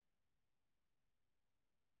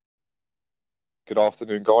good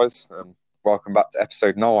afternoon, guys. Welcome back to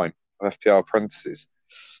episode 9 of FPL Apprentices.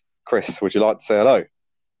 Chris, would you like to say hello?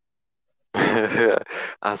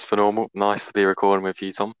 As per normal, nice to be recording with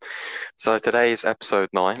you, Tom. So today is episode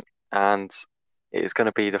 9, and it is going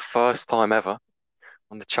to be the first time ever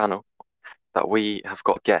on the channel that we have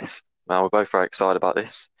got a guest. Now we're both very excited about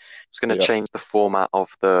this. It's going to Yeah. change the format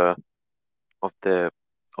of the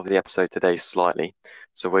episode today slightly.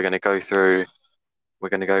 So we're going to go through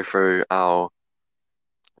our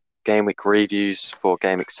game week reviews for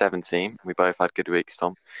game week 17. We both had good weeks,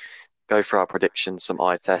 Tom. Go through our predictions, some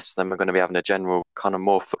eye tests, then we're going to be having a general kind of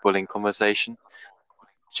more footballing conversation,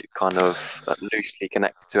 kind of loosely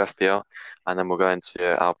connected to FPL, and then we'll go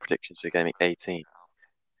into our predictions for game week 18.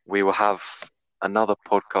 We will have another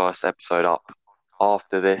podcast episode up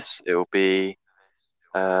after this. It will be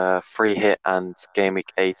free hit and game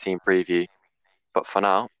week 18 preview, but for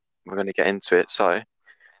now, we're going to get into it. So,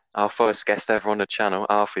 our first guest ever on the channel,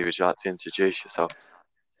 Alfie, would you like to introduce yourself?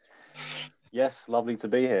 Yes, lovely to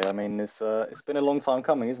be here. I mean, it's been a long time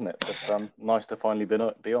coming, isn't it? But nice to finally be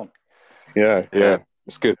on. Yeah,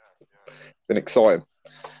 it's good. It's been exciting.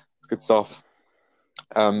 It's good stuff.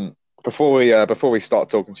 Before we start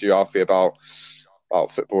talking to you, Alfie, about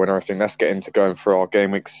football and everything, let's get into going through our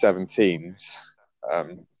game week 17s.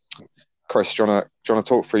 Chris, do you wanna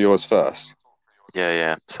talk through yours first?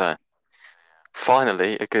 Yeah. So,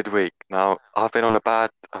 finally, a good week. Now, I've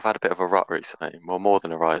had a bit of a rut recently. Well, more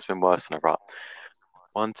than a rut. It's been worse than a rut.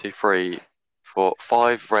 1, 2, 3, 4,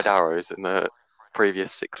 5 red arrows in the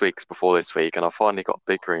previous 6 weeks before this week, and I finally got a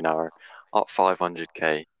big green arrow, up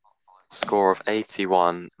 500k. Score of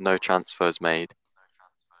 81, no transfers made.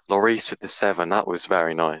 Lloris with the 7, that was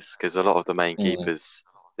very nice, because a lot of the main keepers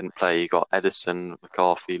didn't play. You got Edison,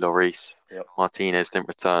 McCarthy, Lloris, Martinez didn't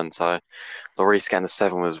return, so Lloris getting the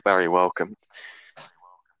 7 was very welcome.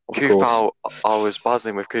 Kufal, I was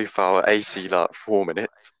buzzing with Kufal at 80, like 4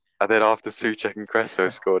 minutes, and then after Souček and Crespo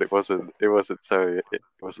scored, it wasn't so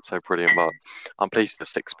brilliant. But I'm pleased with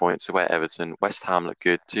the 6 points. Away at Everton, West Ham look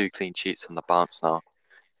good. 2 clean sheets on the bounce now,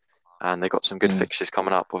 and they got some good fixtures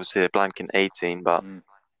coming up. Obviously, they're blanking 18, but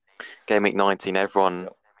game week 19, everyone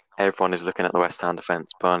is looking at the West Ham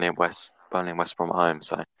defence. Burnley and West Brom at home.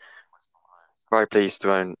 So very pleased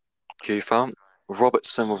to own Kufal.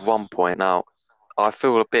 Robertson with 1 point now. I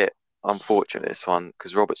feel a bit unfortunate this one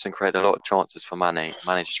because Robertson created a lot of chances for Mane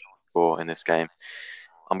to score in this game.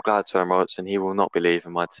 I'm glad to own Robertson. He will not be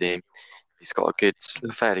leaving my team. He's got a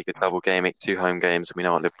fairly good double game week, 2 home games, and we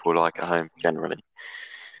know what Liverpool like at home generally,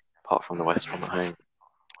 apart from the West Brom at home.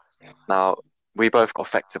 Now, we both got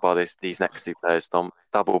affected by these next 2 players, Tom.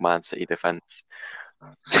 Double Man City defence.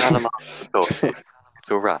 Callum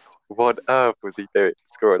it's all wrapped. What on earth was he doing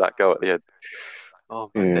scoring that goal at the end?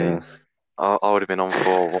 Oh my days. I would have been on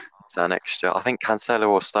for an extra. I think Cancelo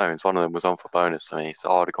or Stones, one of them was on for bonus for me, so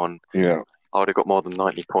I would have gone. Yeah, I would have got more than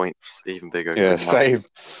 90 points, even bigger. yeah, same.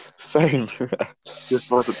 Just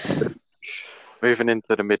wasn't. Moving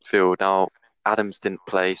into the midfield now. Adams didn't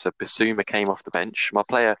play, so Bissouma came off the bench. My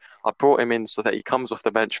player, I brought him in so that he comes off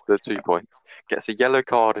the bench for the 2 points, gets a yellow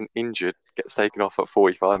card and injured, gets taken off at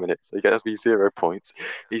 45 minutes. So he gets me 0 points.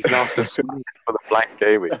 He's now suspended for the blank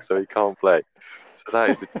game week, so he can't play. So that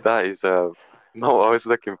is not what I was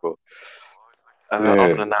looking for.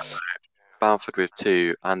 Other than that, Bamford with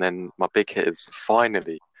 2, and then my big hitters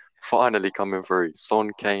finally coming through.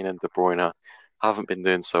 Son, Kane, and De Bruyne haven't been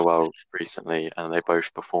doing so well recently, and they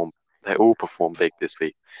all performed big this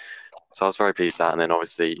week. So I was very pleased with that. And then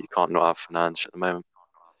obviously you can't not have Fernandes at the moment.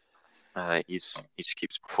 He just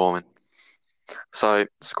keeps performing. So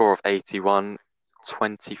score of 81,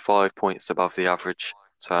 25 points above the average.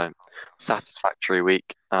 So satisfactory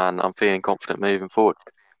week, and I'm feeling confident moving forward.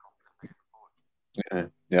 Yeah,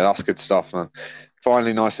 that's good stuff, man.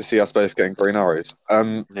 Finally, nice to see us both getting green arrows.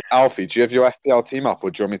 Alfie, do you have your FPL team up, or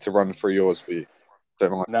do you want me to run through yours for you?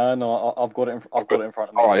 Don't mind. No, I've got it in front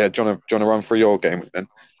of me. Oh yeah, do you want to run through your game then?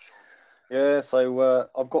 Yeah, so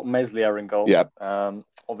I've got Meslier in goal. Yeah.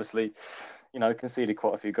 Obviously, conceded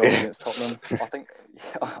quite a few goals against Tottenham. I think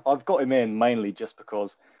I've got him in mainly just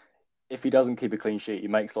because if he doesn't keep a clean sheet, he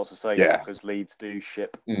makes lots of saves because Leeds do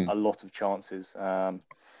ship a lot of chances.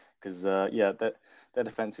 Because their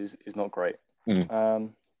defense is not great.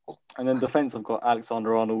 And then defense, I've got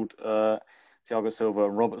Alexander Arnold, Thiago Silva,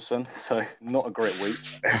 and Robertson. So not a great week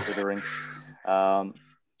considering.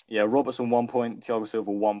 Robertson 1 point, Thiago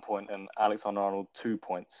Silva 1 point, and Alexander Arnold 2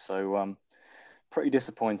 points. So pretty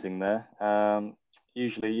disappointing there.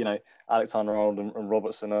 Usually, Alexander Arnold and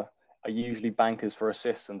Robertson are usually bankers for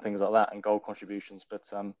assists and things like that and goal contributions,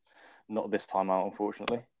 but not this time out,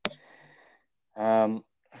 unfortunately.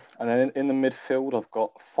 And then in the midfield, I've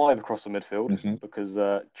got 5 across the midfield because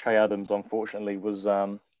Che Adams, unfortunately, was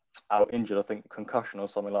out injured, I think, concussion or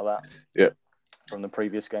something like that. Yeah. From the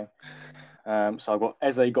previous game. So I've got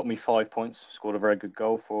Eze got me 5 points, scored a very good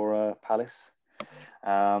goal for Palace.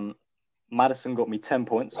 Maddison got me 10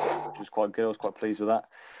 points, which was quite good. I was quite pleased with that.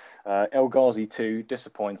 El Ghazi 2,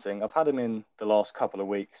 disappointing. I've had him in the last couple of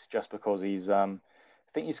weeks just because he's, I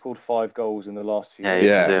think he scored 5 goals in the last few weeks. He's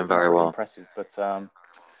been doing very well. Impressive, but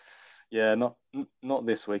not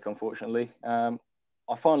this week, unfortunately. I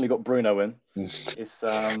finally got Bruno in. It's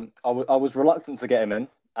I was reluctant to get him in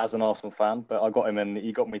as an Arsenal fan, but I got him in.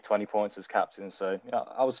 He got me 20 points as captain, so yeah,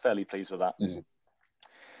 I was fairly pleased with that.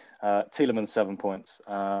 Tielemans 7 points,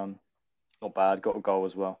 not bad. Got a goal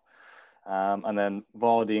as well. And then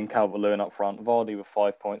Vardy and Calvert-Lewin up front. Vardy with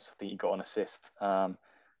 5 points. I think he got an assist. And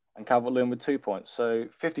Calvert-Lewin with 2 points. So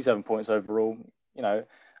 57 points overall. You know,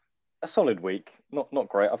 a solid week. Not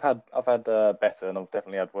great. I've had better, and I've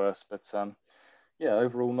definitely had worse. But yeah,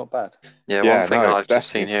 overall not bad. Yeah, one thing I've just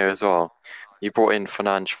seen here as well. You brought in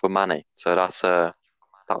Fernandes for Mane, so that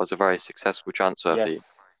was a very successful transfer for you.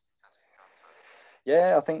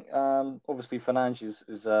 Yeah, I think obviously Fernandes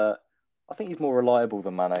is I think he's more reliable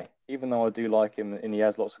than Mane. Even though I do like him and he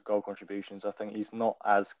has lots of goal contributions, I think he's not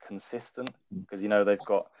as consistent because they've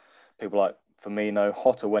got people like Firmino,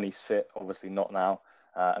 Jota when he's fit, obviously not now,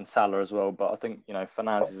 and Salah as well. But I think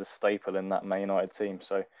Fernandes is a staple in that Man United team,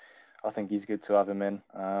 so I think he's good to have him in.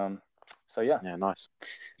 So yeah. Yeah, nice.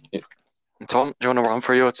 Yeah. Tom, do you want to run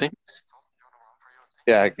through your team?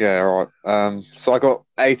 Yeah, all right. So I got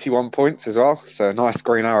 81 points as well. So nice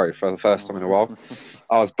green arrow for the first time in a while.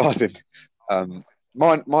 I was buzzing.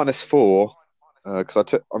 -4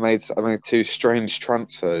 because I made 2 strange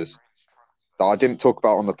transfers that I didn't talk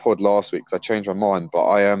about on the pod last week because I changed my mind. But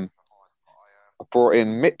I brought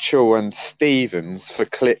in Mitchell and Stevens for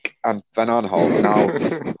Klich and Van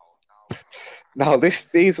Aanholt. Now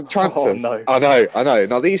these are transfers. Oh, no. I know.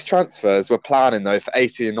 Now these transfers were planning though for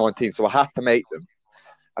 18 and 19, so I had to make them.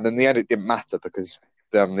 And in the end, it didn't matter because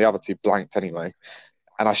the other 2 blanked anyway.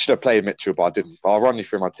 And I should have played Mitchell, but I didn't. But I'll run you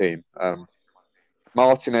through my team.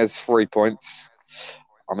 Martinez, 3 points.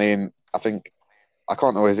 I mean, I think I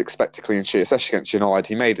can't always expect a clean sheet, especially against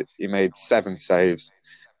United. He made 7 saves,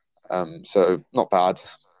 so not bad.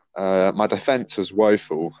 My defence was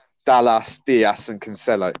woeful. Dallas, Diaz, and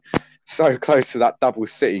Cancelo. So close to that double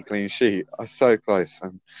City clean sheet. I was so close.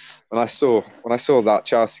 And when I saw that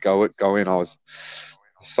Chelsea go in, I was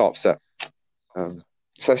so upset.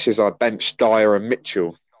 Especially as I benched Dyer and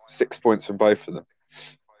Mitchell, 6 points from both of them.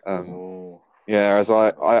 Yeah, as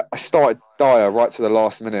I started Dyer right to the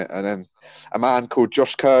last minute, and then a man called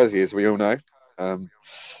Josh Kersey, as we all know,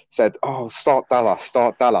 said, "Oh, start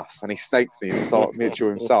Dallas," and he snaked me and started Mitchell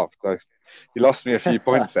himself. So he lost me a few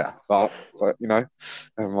points there, but never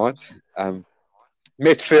mind.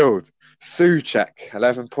 Midfield, Souček,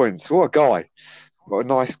 11 points. What a guy! What a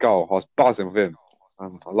nice goal. I was buzzing with him. I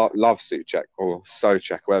love Souček or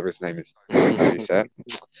Souček, whatever his name is. How you say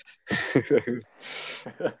it?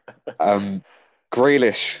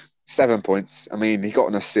 Grealish, 7 points. I mean, he got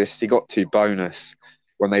an assist. He got 2 bonus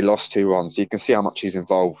when they lost 2-1. So you can see how much he's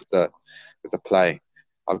involved with the play.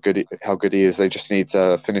 How good he is. They just need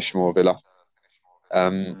to finish more, Villa.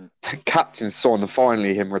 Captain Son,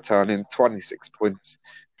 finally him returning, 26 points.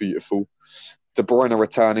 Beautiful. De Bruyne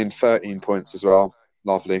returning, 13 points as well.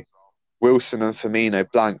 Lovely. Wilson and Firmino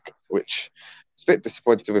blank, which is a bit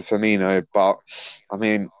disappointed with Firmino, but I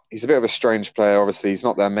mean, he's a bit of a strange player. Obviously, he's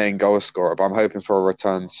not their main goal scorer, but I'm hoping for a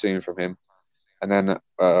return soon from him. And then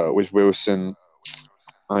with Wilson,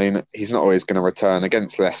 I mean, he's not always going to return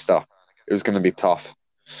against Leicester. It was going to be tough.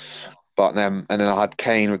 But then I had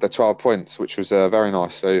Kane with the 12 points, which was very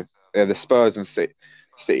nice. So yeah, the Spurs and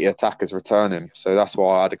City attackers returning. So that's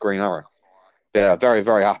why I had a green arrow. Yeah, very,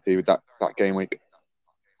 very happy with that game week.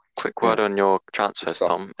 Quick word on your transfers,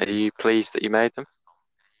 Tom. Are you pleased that you made them?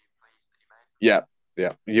 Yeah.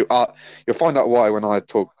 You'll find out why when I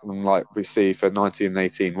talk, like we see for 19 and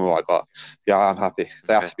 18 why. But yeah, I'm happy.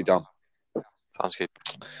 They have to be done. Sounds good.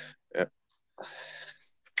 Yeah.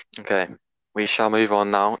 Okay. We shall move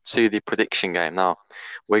on now to the prediction game. Now,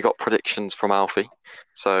 we got predictions from Alfie.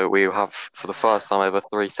 So we have, for the first time ever,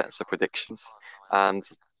 3 sets of predictions. And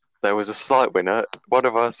there was a slight winner. One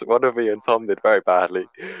of me and Tom did very badly.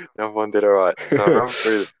 The other one did all right. So I'll run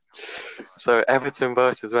through them. So Everton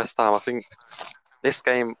versus West Ham. I think this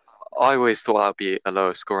game, I always thought that would be a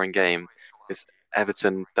lower scoring game because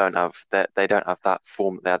Everton don't have that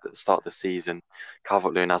form they had at the start of the season.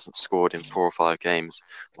 Calvert-Lewin hasn't scored in 4 or 5 games.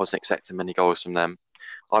 Wasn't expecting many goals from them.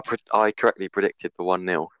 I correctly predicted the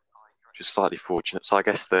 1-0. which was slightly fortunate. So I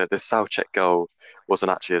guess the Soucek goal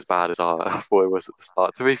wasn't actually as bad as I thought it was at the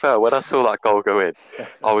start. To be fair, when I saw that goal go in,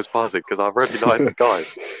 I was buzzing because I really like the guy.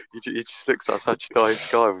 He just looks like such a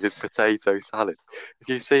nice guy with his potato salad. If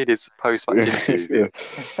you've seen his post-match interviews,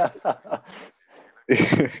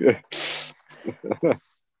 it's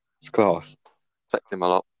class. Respect him a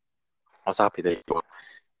lot. I was happy that he got.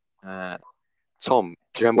 Tom,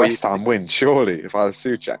 do you remember West Ham win, surely, if I have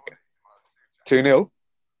Soucek. 2-0?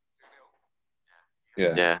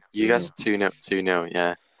 Yeah, you guessed 2-0, 2-0,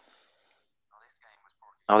 yeah.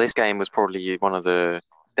 Now, this game was probably one of the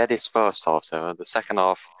deadest first halves ever. The second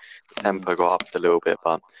half, the tempo got up a little bit,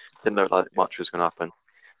 but didn't look like much was going to happen.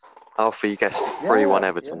 Alfie, you guessed 3-1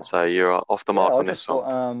 Everton, so you're off the mark on this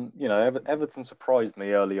one. Thought, Everton surprised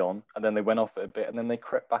me early on, and then they went off it a bit, and then they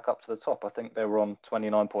crept back up to the top. I think they were on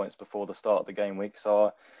 29 points before the start of the game week,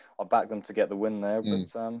 so I backed them to get the win there.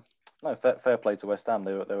 But no, fair play to West Ham.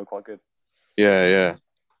 They were quite good. Yeah.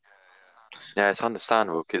 Yeah, it's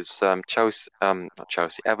understandable because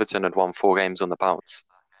Everton had won 4 games on the bounce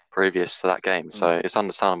previous to that game, so it's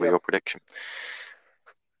understandable your prediction.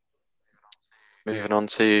 Moving on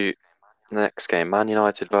to the next game, Man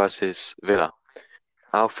United versus Villa.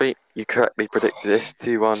 Alfie, you correctly predicted this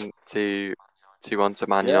 2-1 to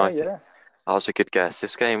Man United. Yeah. That was a good guess.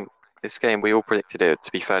 This game we all predicted it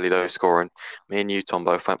to be fairly low scoring. Me and you, Tom,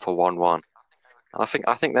 both went for 1-1. I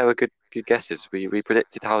think they were good guesses. We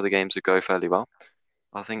predicted how the games would go fairly well.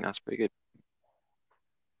 I think that's pretty good.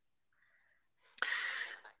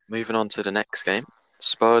 Moving on to the next game,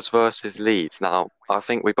 Spurs versus Leeds. Now, I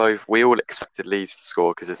think we all expected Leeds to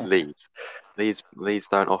score because it's Leeds. Leeds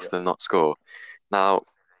don't often not score. Now,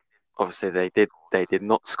 obviously they did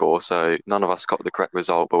not score, so none of us got the correct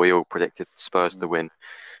result, but we all predicted Spurs to win.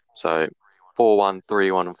 So 4-1,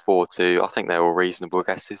 3-1, and 4-2. I think they were reasonable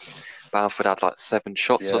guesses. Bamford had like 7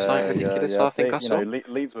 shots or something ridiculous. Yeah. I think I saw.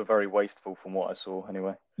 Leeds were very wasteful from what I saw,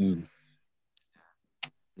 anyway.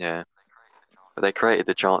 Yeah, but they created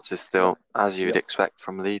the chances still, as you would expect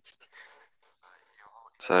from Leeds.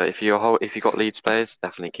 So if you got Leeds players,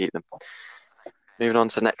 definitely keep them. Moving on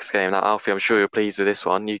to the next game. Now, Alfie, I'm sure you're pleased with this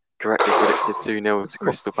one. You correctly predicted 2-0 to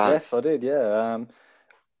Crystal Palace. Yes, I did. Yeah.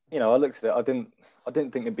 I looked at it. I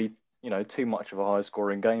didn't think it'd be too much of a high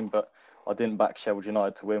scoring game, but I didn't back Sheffield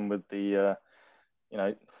United to win with the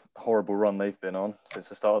horrible run they've been on since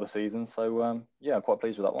the start of the season. So I'm quite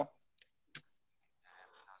pleased with that one.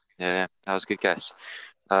 Yeah, that was a good guess.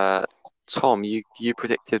 Tom, you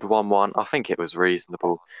predicted 1-1. I think it was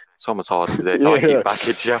reasonable. Tom was hard to predict. I keep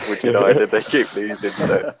backing Sheffield United. They keep losing.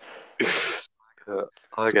 So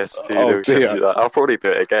I guess 2-0 Sheffield United. I'll probably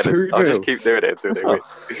do it again. 2-0. I'll just keep doing it until they win.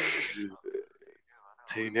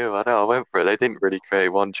 2-0. I know. I went for it. They didn't really create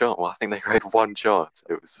one chance. Well, I think they created one chance.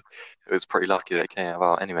 It was pretty lucky they came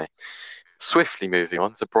out. Anyway, swiftly moving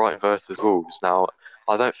on to Brighton versus Wolves. Now,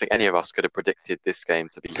 I don't think any of us could have predicted this game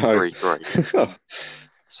to be 3-3.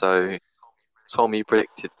 So, Tom, you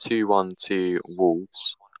predicted 2-1 to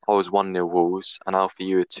Wolves. I was 1-0 Wolves, and Alfie,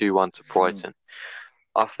 you were 2-1 to Brighton.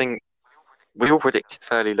 I think we all predicted a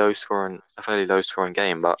fairly low scoring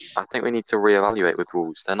game, but I think we need to reevaluate with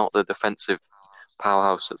Wolves. They're not the defensive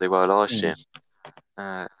powerhouse that they were last year.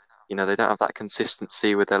 They don't have that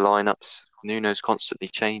consistency with their lineups. Nuno's constantly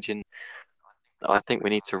changing. I think we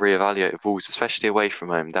need to reevaluate Wolves, especially away from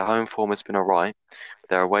home. Their home form has been alright, but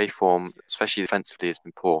their away form, especially defensively, has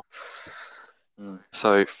been poor.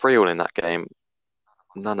 So 3-3 in that game.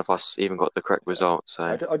 None of us even got the correct result.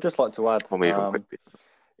 So I'd just like to add, we'll move on quickly.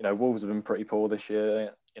 Wolves have been pretty poor this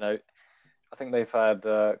year. I think they've had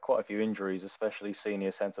quite a few injuries, especially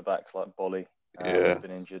senior centre backs like Bolly, who's been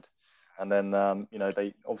injured, and then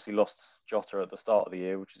they obviously lost Jota at the start of the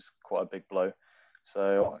year, which is quite a big blow.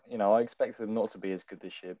 So I expected them not to be as good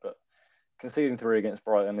this year, but conceding 3 against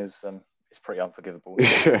Brighton is pretty unforgivable.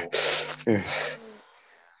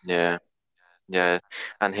 Yeah,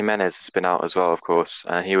 and Jimenez has been out as well, of course,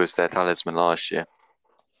 and he was their talisman last year.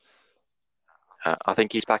 I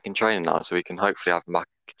think he's back in training now, so we can hopefully have him back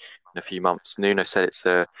in a few months. Nuno said it's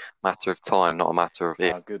a matter of time, not a matter of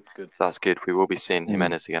if. Good. So that's good. We will be seeing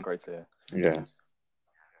Jimenez again. Great to hear.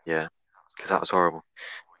 Yeah, because that was horrible.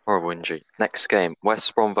 Horrible injury. Next game,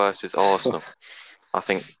 West Brom versus Arsenal. I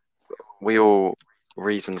think we all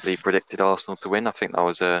reasonably predicted Arsenal to win. I think that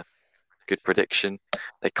was a good prediction.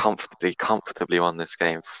 They comfortably won this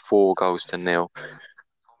game, 4-0.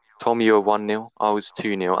 Tom, you were 1-0. I was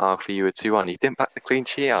 2-0. Alfie, you were 2-1. You didn't back the clean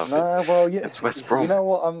sheet, Alfie. No, well, yeah. It's West Brom. You know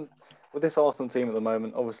what? With this Arsenal team at the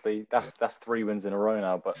moment, obviously that's 3 wins in a row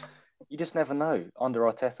now. But you just never know. Under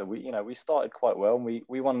Arteta, we started quite well and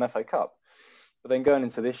we won an FA Cup. But then going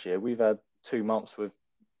into this year, we've had 2 months with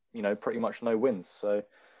pretty much no wins. So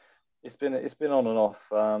it's been on and off.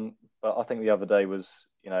 But I think the other day was,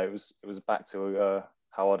 it was back to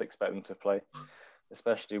how I'd expect them to play,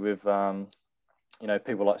 especially with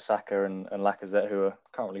people like Saka and Lacazette, who are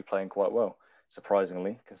currently playing quite well,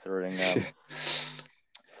 surprisingly, considering I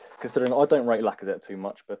don't rate Lacazette too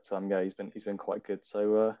much, but he's been quite good.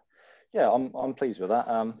 So I'm pleased with that.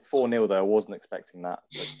 4-0 though, I wasn't expecting that,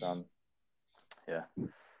 but yeah.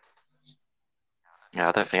 Yeah,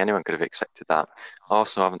 I don't think anyone could have expected that.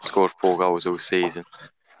 Arsenal haven't scored 4 goals all season,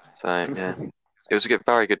 so yeah, it was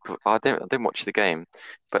very good. I didn't watch the game,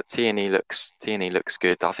 but Tierney looks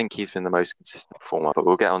good. I think he's been the most consistent performer. But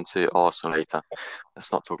we'll get on to Arsenal later.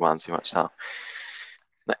 Let's not talk about him too much now.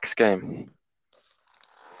 Next game,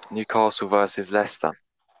 Newcastle versus Leicester.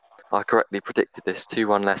 I correctly predicted this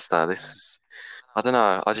 2-1 Leicester. This is, I don't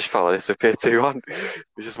know. I just felt like this would be a 2-1.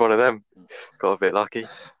 It's just one of them. Got a bit lucky.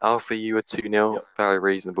 Alfie, you were 2-0. Yep. Very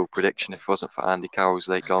reasonable prediction if it wasn't for Andy Carroll's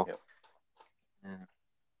late goal. Yep. Yeah.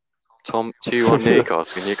 Tom, 2-1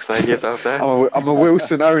 Newcastle. Can you explain yourself there? I'm a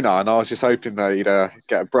Wilson owner, and I was just hoping that he'd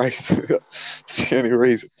get a brace. That's the only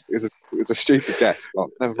reason. It was a stupid guess, but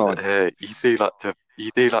never mind. You do like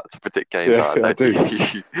to predict games like that, don't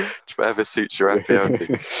you? Whatever suits your FPL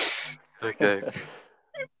team. Okay.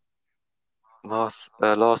 Last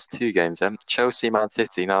 2 games then. Chelsea, Man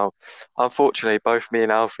City. Now, unfortunately, both me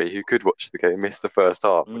and Alfie, who could watch the game, missed the first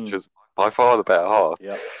half, which was by far the better half.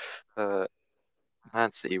 Yep.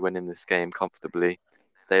 Man City winning this game comfortably.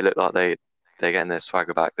 They look like they're getting their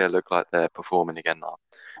swagger back. They look like they're performing again now.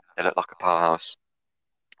 They look like a powerhouse.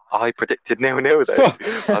 I predicted 0-0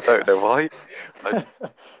 though. I don't know why.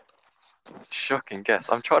 Shocking guess.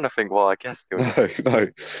 I'm trying to think why I guessed 0-0. No.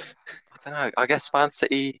 I don't know. I guess Man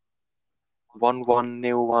City 1-1,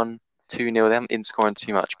 0-1, 2-0. They haven't been scoring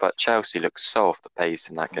too much, but Chelsea looks so off the pace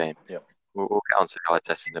in that game. Yep. We'll get on to the eye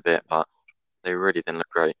test in a bit, but they really didn't look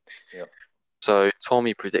great. Yep. So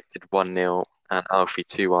Tommy predicted 1-0 and Alfie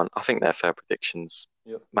 2-1. I think they're fair predictions.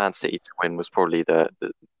 Yep. Man City to win was probably the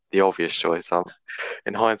obvious choice.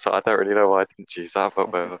 In hindsight, I don't really know why I didn't choose that,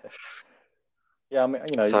 but yeah, I mean,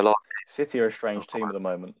 City are a strange team at the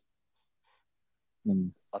moment.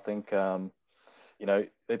 I think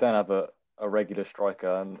they don't have a regular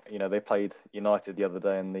striker, and they played United the other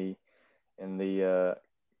day in the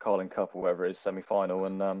Carling Cup or whatever it is, semi-final,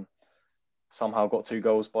 and somehow got 2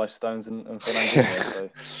 goals by Stones and Fernandinho.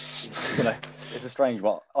 So it's a strange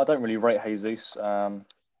one. I don't really rate Jesus,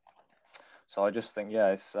 so I just think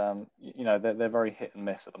it's they're very hit and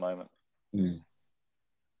miss at the moment.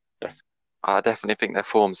 I definitely think their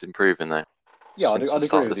form's improving though. Yeah, I'd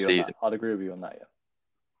agree with you on that. I'd agree with you on that.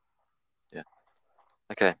 Yeah.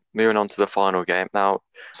 Okay, moving on to the final game. Now,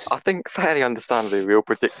 I think fairly understandably, we all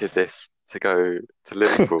predicted this to go to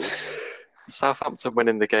Liverpool. Southampton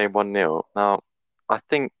winning the game 1-0. Now, I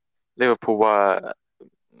think Liverpool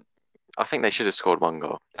I think they should have scored 1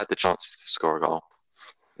 goal. They had the chances to score a goal.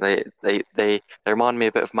 They remind me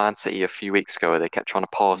a bit of Man City a few weeks ago, where they kept trying to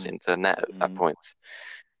pass into the net at points.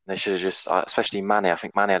 They should have just, especially Mane. I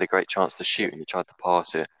think Mane had a great chance to shoot, and he tried to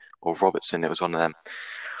pass it, or Robertson. It was one of them.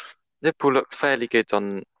 Liverpool looked fairly good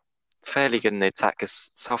in the attack, because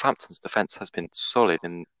Southampton's defence has been solid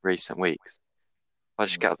in recent weeks. I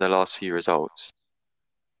just get up their last few results.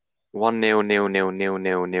 1-0, 0-0, 0-0,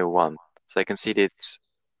 0-1. So they conceded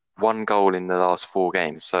 1 goal in the last 4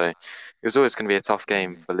 games. So it was always going to be a tough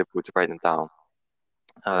game for Liverpool to break them down.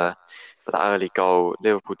 But that early goal,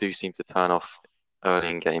 Liverpool do seem to turn off early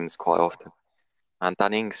in games quite often. And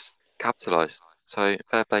Danny Ings capitalised. So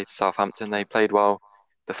fair play to Southampton. They played well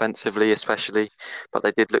defensively, especially, but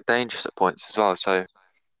they did look dangerous at points as well. So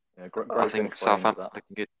great I think Southampton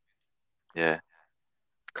looking good. Yeah,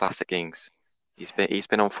 classic Ings. He's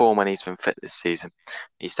been on form when he's been fit this season.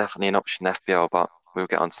 He's definitely an option in FPL, but we'll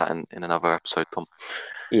get onto that in another episode, Tom.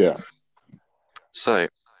 Yeah. So,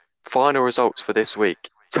 final results for this week.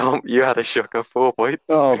 Tom, you had a shocker, 4 points.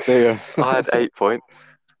 Oh dear. I had 8 points.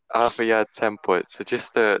 Alfie had 10 points. So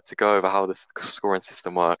just to go over how the scoring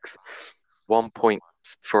system works, 1 point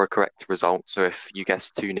for a correct result. So if you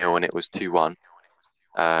guessed 2-0 and it was 2-1,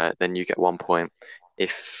 then you get 1 point.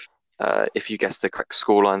 If you guess the correct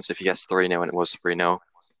scoreline, so if you guess 3-0 and it was 3-0,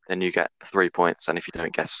 then you get 3 points. And if you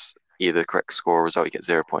don't guess either the correct score or result, you get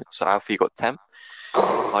 0 points. So Alfie, you got 10.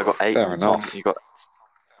 I got 8. Fair Tom, enough. you got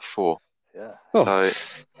 4. Yeah. So,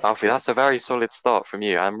 Alfie, that's a very solid start from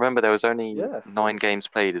you. And remember, there was only 9 games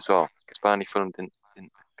played as well, because Burnley Fulham didn't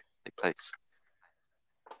take place.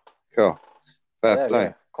 Cool. Fair play.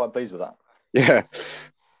 Yeah. Quite pleased with that. Yeah.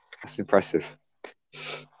 That's impressive.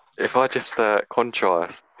 if I just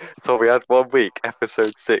contrast, so we had 1 week,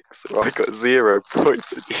 episode 6, where I got 0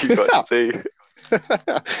 points and you got 2.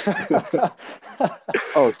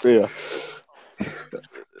 Oh dear.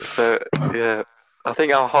 So yeah, I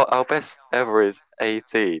think our best ever is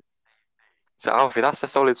 18. So Alfie, that's a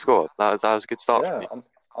solid score. That was a good start for you.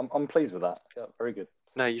 I'm pleased with that. Yeah, very good.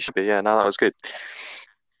 No, you should be. Yeah, no, that was good.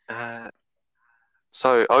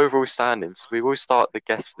 So overall standings, we will start the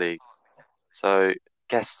guest league. So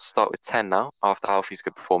guests start with 10 now after Alfie's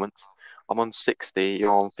good performance. I'm on 60.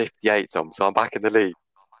 You're on 58, Tom. So I'm back in the league.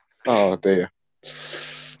 Oh dear.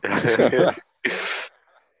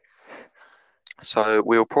 So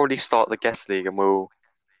we'll probably start the guest league and we'll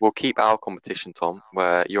keep our competition, Tom,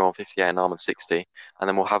 where you're on 58 and I'm on 60. And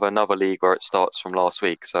then we'll have another league where it starts from last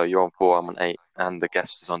week. So you're on 4, I'm on 8, and the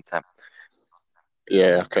guest is on 10.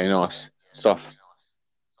 Yeah, okay, nice stuff.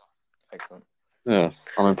 Excellent. Yeah,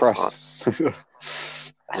 I'm impressed.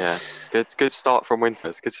 Yeah, good start from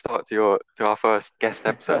Winters. Good start to our first guest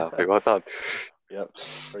episode, Alfie. Well done. Yep,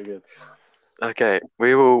 very good. Okay,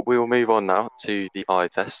 we will move on now to the eye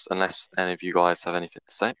test, unless any of you guys have anything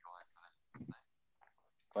to say.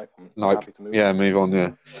 Happy to move on. Move on.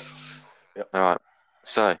 Yeah. Yep. All right.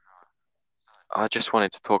 So, I just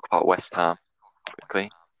wanted to talk about West Ham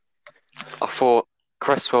quickly. I thought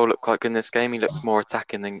Cresswell looked quite good in this game. He looked more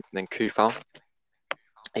attacking than Kufal.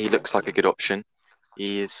 He looks like a good option.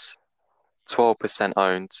 He is 12%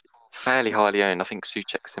 owned, fairly highly owned. I think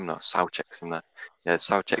Souček's similar. Yeah,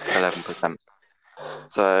 Souček's 11%.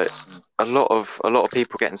 So a lot of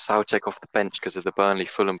people getting Souček off the bench because of the Burnley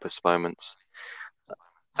Fulham postponements.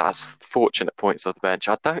 That's fortunate points off the bench.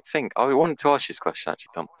 I wanted to ask you this question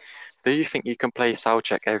actually, Tom. Do you think you can play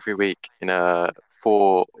Souček every week in a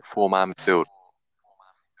four-man midfield?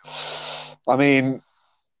 I mean,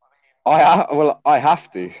 I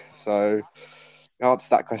have to. So the answer to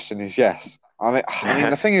that question is yes. I mean,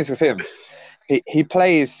 the thing is with him, he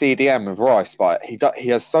plays CDM with Rice, but he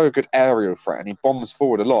has so good aerial threat and he bombs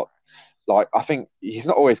forward a lot. Like, I think he's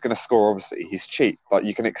not always going to score. Obviously, he's cheap, but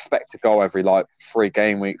you can expect a goal every 3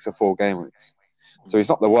 game weeks or 4 game weeks. So he's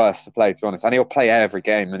not the worst to play, to be honest. And he'll play every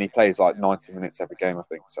game, and he plays 90 minutes every game, I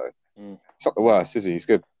think. So it's not the worst, is he? He's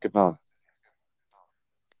good man.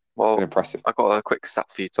 Well, impressive. I got a quick stat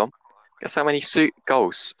for you, Tom. Guess how many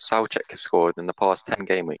goals Souček has scored in the past 10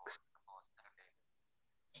 game weeks?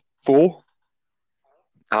 4.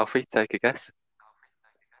 Alfie, take a guess.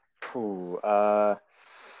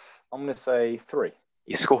 I'm going to say 3.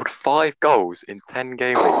 He scored 5 goals in 10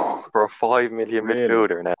 game weeks for a 5 million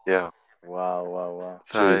midfielder in FPL. Wow.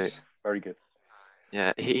 So, jeez. Very good.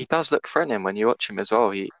 Yeah, he does look threatening when you watch him as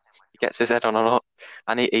well. He gets his head on a lot,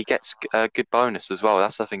 and he gets a good bonus as well.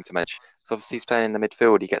 That's the thing to mention. So obviously he's playing in the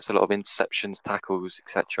midfield. He gets a lot of interceptions, tackles,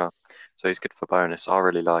 etc. So he's good for bonus. I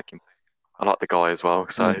really like him. I like the guy as well.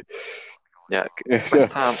 So yeah,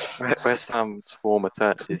 West Ham's form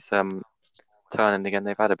is turning again.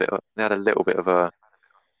 They had a little bit of a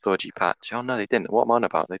dodgy patch. Oh no, they didn't. What am I on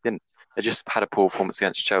about? They didn't. They just had a poor performance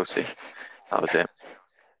against Chelsea. That was it.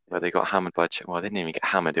 Where they got hammered by Chelsea. Well, they didn't even get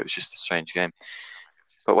hammered. It was just a strange game.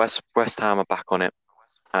 But West Ham are back on it,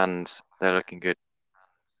 and they're looking good.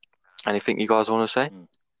 Anything you guys want to say?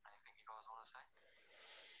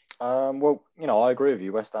 Well, I agree with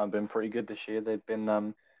you. West Ham have been pretty good this year. They've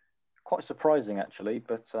been quite surprising, actually.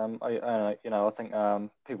 But I think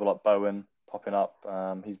people like Bowen popping up.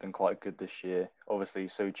 He's been quite good this year. Obviously,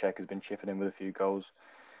 Souček has been chipping in with a few goals.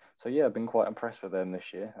 So yeah, I've been quite impressed with them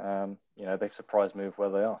this year. They've surprised me with where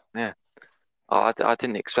they are. Yeah, I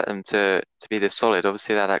didn't expect them to be this solid.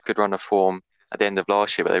 Obviously, they had that good run of form at the end of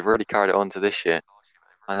last year, but they've really carried it on to this year,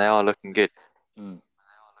 and they are looking good.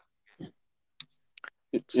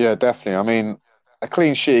 Yeah, definitely. I mean, a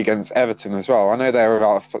clean sheet against Everton as well. I know they were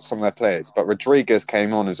without some of their players, but Rodriguez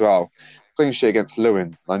came on as well. Clean sheet against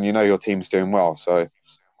Lewin, and your team's doing well. So,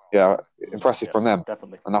 yeah, impressive from them.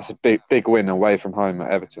 Definitely. And that's a big win away from home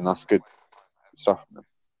at Everton. That's good stuff.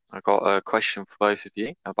 I got a question for both of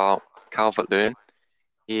you about Calvert-Lewin.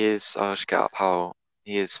 I'll just get up how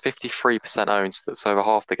he is 53% owned, so that's over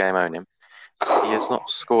half the game own him. He has not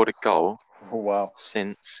scored a goal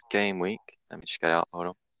since game week. Let me just get it up. Hold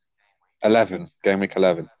on. 11. Game week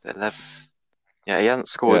 11. 11. Yeah, he hasn't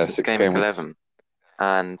scored since game week 11.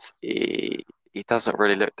 And he doesn't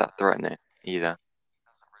really look that threatening either.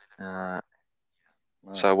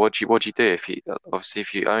 So what do you do if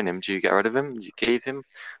you own him? Do you get rid of him? Do you keep him?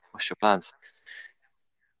 What's your plans?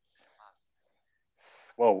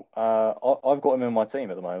 Well, I've got him in my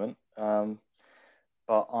team at the moment,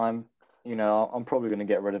 but I'm probably going to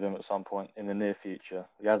get rid of him at some point in the near future.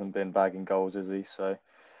 He hasn't been bagging goals, is he? So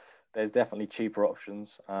there's definitely cheaper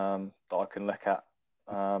options that I can look at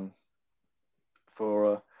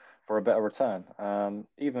for a better return.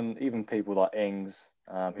 Even people like Ings,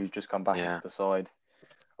 who's just come back into the side.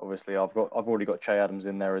 Obviously, I've already got Che Adams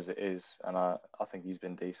in there as it is, and I think he's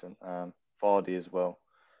been decent. Vardy as well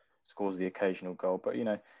scores the occasional goal, but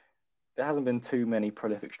there hasn't been too many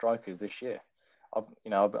prolific strikers this year.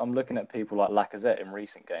 I'm looking at people like Lacazette in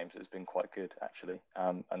recent games. It's been quite good actually,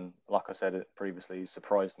 and like I said previously, he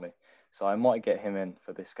surprised me. So I might get him in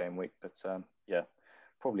for this game week, but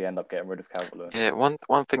probably end up getting rid of Calvert-Lewin. Yeah,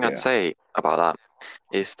 one thing I'd say about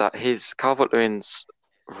that is that his Calvert-Lewin's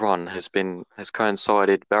run has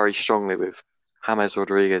coincided very strongly with James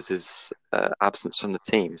Rodriguez's absence from the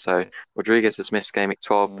team. So Rodriguez has missed game week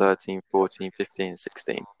 12, 13, 14, 15,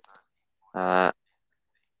 16.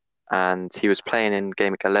 And he was playing in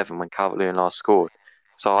game week 11 when Calvert-Lewin last scored.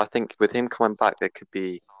 So I think with him coming back, there could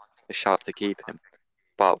be a shout to keep him.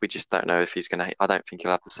 But we just don't know if he's going to... I don't think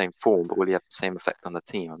he'll have the same form, but will he have the same effect on the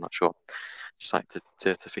team? I'm not sure. Just like to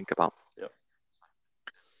think about. Yep.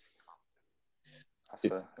 That's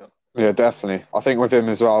fair. Yep. Yeah, definitely. I think with him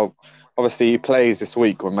as well, obviously he plays this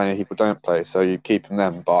week when many people don't play, so you keep him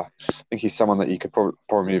then. But I think he's someone that you could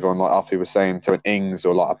probably move on, like Alfie was saying, to an Ings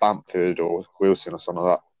or like a Bamford or Wilson or something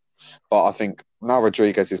like that. But I think now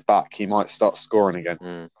Rodriguez is back, he might start scoring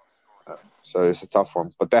again. So it's a tough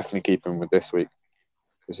one, but definitely keep him with this week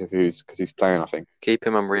because he's playing. I think keep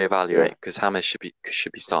him and reevaluate because James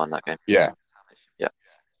should be starting that game. Yeah.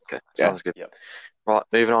 Okay, sounds good. Yep. Right,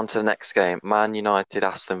 moving on to the next game, Man United,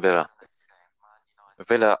 Aston Villa.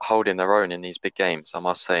 Villa holding their own in these big games, I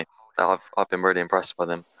must say. I've been really impressed by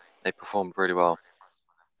them. They performed really well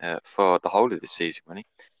for the whole of the season, really.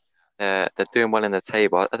 They're doing well in the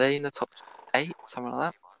table. Are they in the top 8, something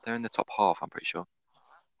like that? They're in the top half, I'm pretty sure.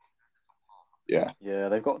 Yeah,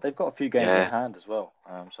 they've got a few games in hand as well.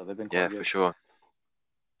 So they've been quite good. For sure.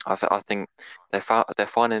 I think they're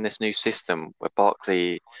finding this new system where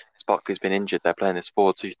Barkley's been injured. They're playing this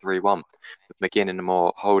 4-2-3-1 with McGinn in a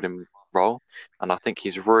more holding role, and I think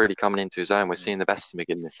he's really coming into his own. We're seeing the best of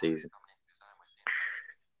McGinn this season.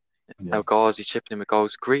 El Ghazi chipping in with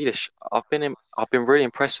goals. Grealish, I've been really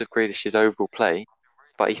impressed with Grealish's overall play,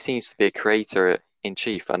 but he seems to be a creator in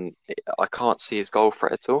chief, and I can't see his goal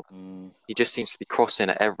threat at all. He just seems to be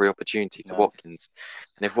crossing at every opportunity to Watkins,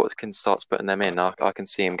 and if Watkins starts putting them in, I can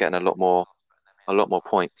see him getting a lot more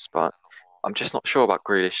points. But I'm just not sure about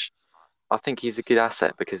Grealish. I think he's a good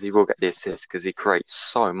asset because he will get the assist because he creates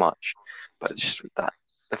so much, but it's just that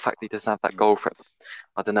the fact that he doesn't have that goal threat,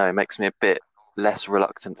 I don't know, it makes me a bit less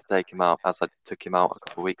reluctant to take him out as I took him out a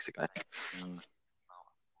couple of weeks ago.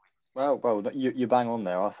 Well, you bang on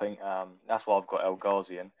there. I think that's why I've got El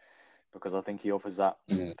Ghazi in, because I think he offers that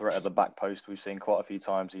threat at the back post. We've seen quite a few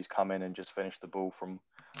times he's come in and just finished the ball from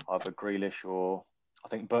either Grealish or I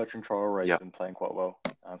think Bertrand Traore has been playing quite well,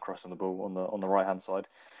 crossing the ball on the right hand side.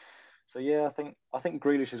 So I think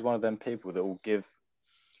Grealish is one of them people that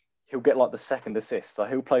he'll get like the second assist. So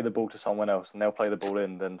he'll play the ball to someone else and they'll play the ball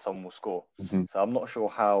in, then someone will score. So I'm not sure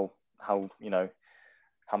how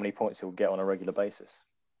many points he'll get on a regular basis.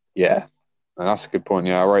 Yeah, and that's a good point.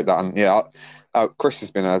 Yeah, I wrote that. And Chris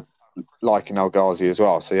has been liking El Ghazi as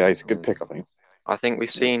well. So he's a good pick, I think. I think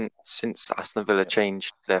we've seen since Aston Villa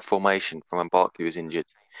changed their formation from when Barkley was injured,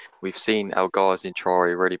 we've seen El Ghazi and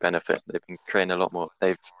Traore really benefit. They've been creating a lot more.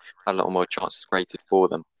 They've had a lot more chances created for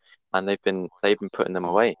them, and they've been putting them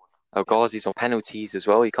away. El Ghazi's on penalties as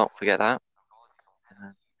well. You can't forget that.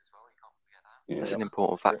 That's an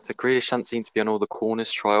important factor. Grealish doesn't seem to be on all the corners.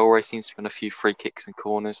 Traore seems to be on a few free kicks and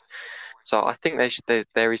corners. So I think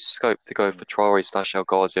there is scope to go for Traore / El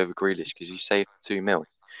Ghazi over Grealish because you save $2 million.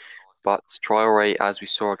 But Traore, as we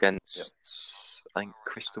saw against I think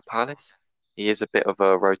Crystal Palace, he is a bit of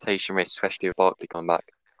a rotation risk, especially if Barkley come back.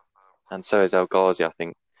 And so is El Ghazi, I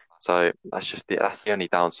think. So that's the only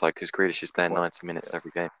downside because Grealish is playing 90 minutes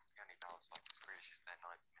every game.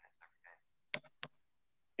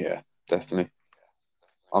 Yeah, definitely.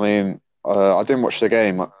 I mean, I didn't watch the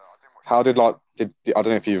game. How did I don't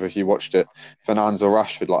know if you watched it, Fernandes or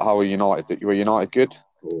Rashford, how were United? Were United good?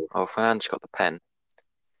 Oh, Fernandes got the pen.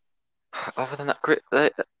 Other than that,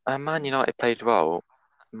 Man United played well.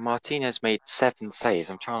 Martinez made 7 saves.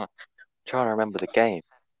 I'm trying to remember the game.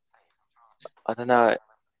 I don't know.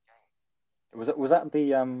 Was that the Was that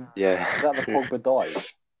the Pogba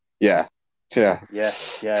dive? Yeah. I've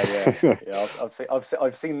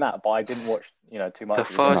seen that, but I didn't watch too much. The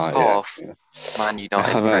first half, Man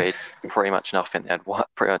United played pretty much nothing. They had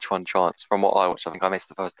pretty much one chance from what I watched. I think I missed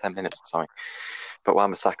the first 10 minutes or something. But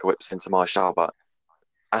Wan-Bissaka whips into Martial. But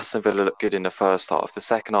Aston Villa looked good in the first half. The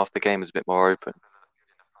second half, the game was a bit more open.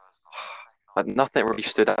 nothing really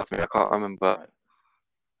stood out to me. I can't remember.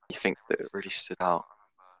 You think that it really stood out?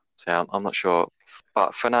 So yeah, I'm not sure.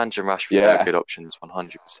 But Fernandes and Rashford are good options,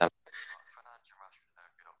 100%.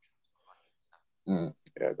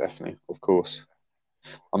 Yeah, definitely, of course.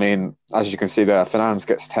 I mean, as you can see there, Fernandes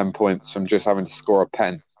gets 10 points from just having to score a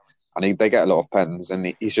pen, and they get a lot of pens,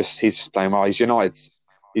 and he's just playing well. He's United.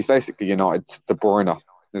 He's basically United De Bruyne,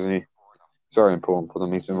 isn't he? It's very important for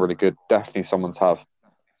them. He's been really good. Definitely someone to have.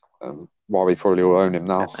 Why we probably all own him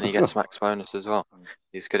now. And he gets max bonus as well.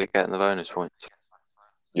 He's good at getting the bonus points.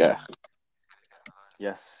 Yeah.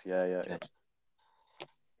 Yes. Yeah.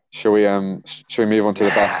 Shall we move on to the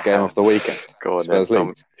best game of the weekend? Go on, then,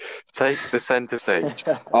 Tom. Take the centre stage.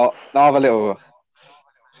 I'll have a little.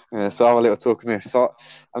 Yeah, so I'll have a little talk on this. So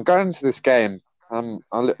I'm going into this game. I'm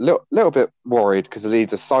a little bit worried because the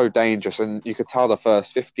Leeds are so dangerous, and you could tell the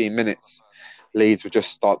first 15 minutes, Leeds were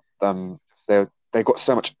just like they got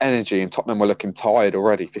so much energy, and Tottenham were looking tired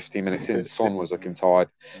already. 15 minutes in, Son was looking tired.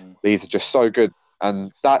 Leeds are just so good,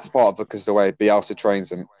 and that's part of it because the way Bielsa trains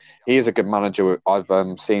them. He is a good manager. I've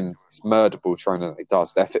seen his murder ball training that he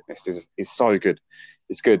does. Their fitness is so good.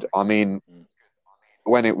 It's good. I mean,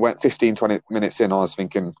 when it went 15, 20 minutes in, I was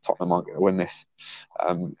thinking Tottenham aren't going to win this.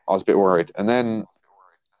 I was a bit worried. And then,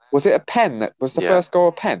 was it a pen? That was the first goal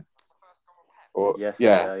a pen? Or, yes,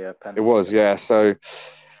 yeah, pen. It was, yeah. So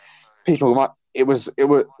people might. It was.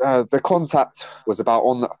 The contact was about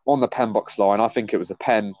on the pen box line. I think it was a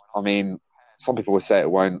pen. I mean, some people would say it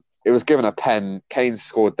won't. It was given a pen. Kane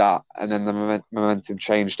scored that, and then the momentum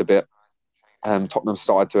changed a bit. Tottenham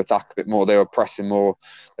started to attack a bit more. They were pressing more.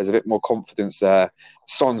 There's a bit more confidence there.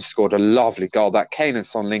 Son scored a lovely goal. That Kane and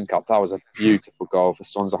Son link up, that was a beautiful goal for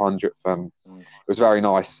Son's 100th. It was very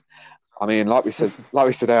nice. I mean, like we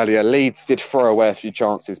said earlier, Leeds did throw away a few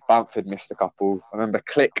chances. Bamford missed a couple. I remember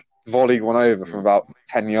Click volleyed one over from about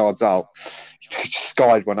 10 yards out. He just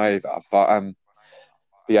skied one over. But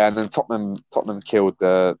yeah, and then Tottenham killed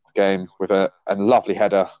the game with a lovely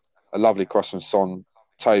header, a lovely cross from Son.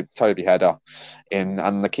 Toby header in,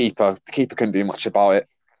 and the keeper couldn't do much about it.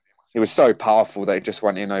 It was so powerful that it just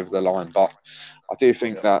went in over the line. But I do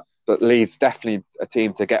think that Leeds definitely a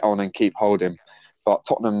team to get on and keep holding. But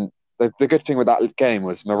Tottenham, the good thing with that game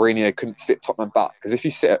was Mourinho couldn't sit Tottenham back, because if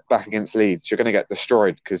you sit back against Leeds, you're going to get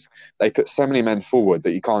destroyed because they put so many men forward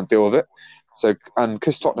that you can't deal with it. So, and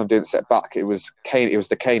because Tottenham didn't sit back, it was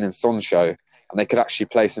the Kane and Son show, and they could actually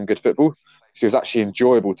play some good football. So it was actually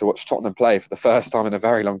enjoyable to watch Tottenham play for the first time in a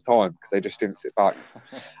very long time because they just didn't sit back.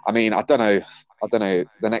 I mean, I don't know.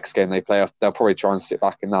 The next game they play, they'll probably try and sit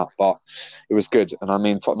back in that, but it was good. And I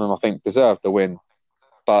mean, Tottenham, I think, deserved the win,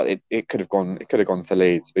 but it could have gone to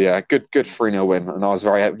Leeds. But yeah, good 3-0 win, and I was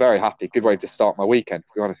very, very happy. Good way to start my weekend,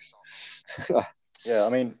 to be honest. Yeah, I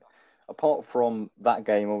mean, apart from that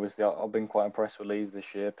game, obviously, I've been quite impressed with Leeds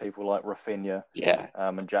this year. People like Rafinha,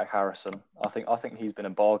 and Jack Harrison. I think he's been a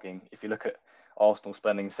bargain. If you look at Arsenal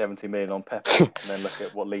spending 70 million on Pepe, and then look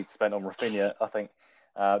at what Leeds spent on Rafinha, I think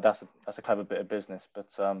that's a clever bit of business. But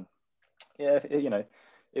yeah,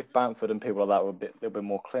 if Bamford and people like that were a little bit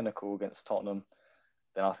more clinical against Tottenham,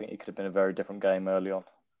 then I think it could have been a very different game early on.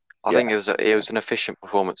 I think it was an efficient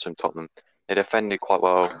performance from Tottenham. They defended quite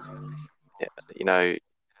well.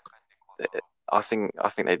 I think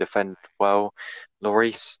they defend well.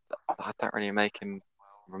 Lloris, I don't really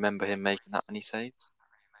remember him making that many saves.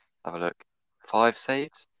 Have a look. 5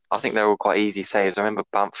 saves? I think they're all quite easy saves. I remember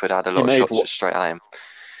Bamford had a lot of shots just straight at him.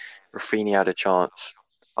 Rafinha had a chance.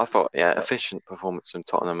 I thought, efficient performance from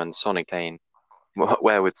Tottenham, and Son and Kane.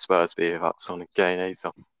 Where would Spurs be without Son and Kane, eh,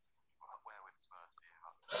 Tom?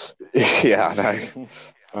 Yeah,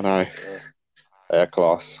 I know. Yeah,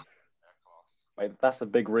 class. Mate, that's a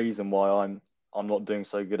big reason why I'm not doing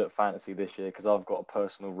so good at fantasy this year, because I've got a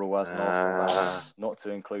personal rule as an Arsenal fan not to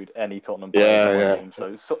include any Tottenham players in my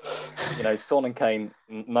team. So Son and Kane,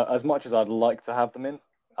 as much as I'd like to have them in,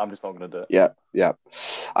 I'm just not going to do it. Yeah.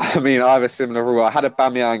 I mean, I have a similar rule. I had a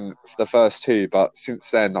Aubameyang for the first 2, but since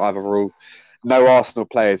then I have a rule: no Arsenal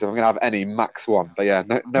players. If I'm going to have any, max 1. But yeah,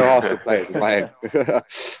 no Arsenal players is my aim.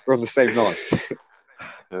 We're on the same night.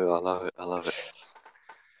 Oh, I love it.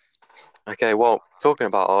 Okay, well, talking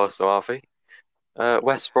about Arsenal, Alfie,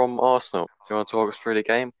 West Brom Arsenal. Do you want to talk us through the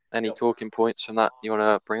game? Any talking points from that you want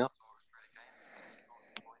to bring up?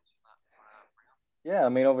 Yeah, I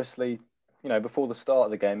mean, obviously, before the start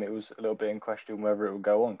of the game, it was a little bit in question whether it would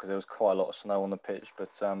go on because there was quite a lot of snow on the pitch.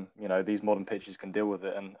 But these modern pitches can deal with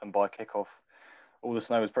it, and by kickoff, all the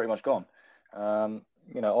snow was pretty much gone.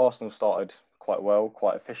 Arsenal started quite well,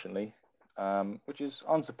 quite efficiently, which is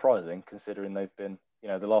unsurprising considering they've been,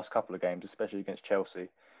 the last couple of games, especially against Chelsea,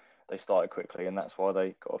 they started quickly, and that's why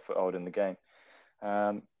they got a foothold in the game.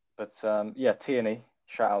 Tierney,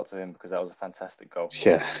 shout out to him because that was a fantastic goal.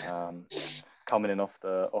 Yeah. Coming in off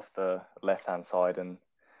the left-hand side, and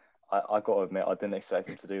I got to admit, I didn't expect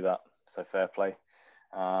him to do that. So fair play.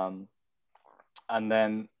 And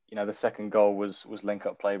then, the second goal was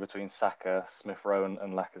link-up play between Saka, Smith Rowe,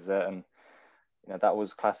 and Lacazette, and that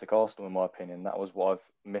was classic Arsenal in my opinion. That was what I've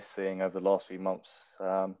missed seeing over the last few months.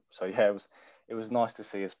 It was nice to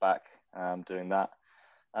see us back doing that.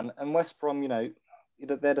 And West Brom,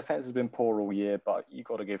 their defence has been poor all year, but you've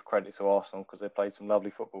got to give credit to Arsenal because they played some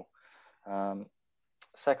lovely football.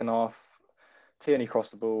 Second half, Tierney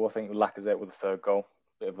crossed the ball. I think Lacazette with the third goal.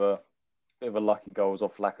 Bit of a lucky goal. It was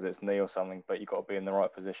off Lacazette's knee or something, but you've got to be in the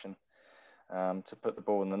right position to put the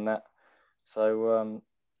ball in the net. So,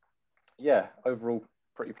 overall,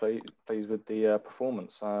 pretty pleased with the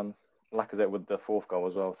performance. Lacazette with the fourth goal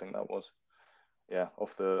as well, I think that was. Yeah,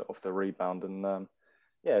 off the rebound. And,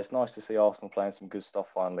 it's nice to see Arsenal playing some good stuff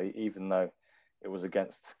finally, even though it was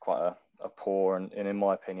against quite a poor and in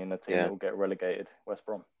my opinion, a team that will get relegated, West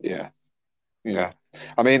Brom. Yeah. Yeah.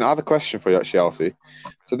 I mean, I have a question for you actually, Alfie.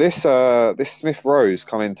 So this Smith Rowe's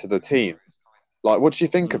come into the team. Like, what do you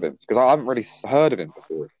think of him? Because I haven't really heard of him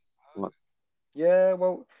before. Yeah,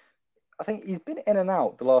 well, I think he's been in and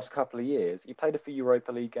out the last couple of years. He played a few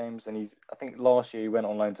Europa League games, and I think last year he went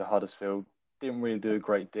on loan to Huddersfield. Didn't really do a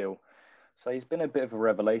great deal. So he's been a bit of a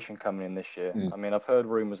revelation coming in this year. I mean, I've heard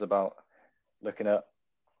rumours about looking at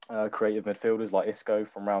creative midfielders like Isco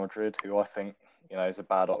from Real Madrid, who I think, is a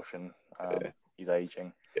bad option. He's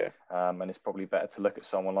aging. Yeah. And it's probably better to look at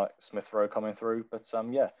someone like Smith Rowe coming through. But,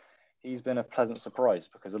 he's been a pleasant surprise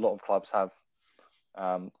because a lot of clubs have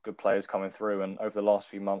good players coming through. And over the last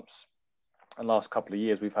few months and last couple of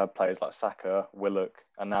years, we've had players like Saka, Willock,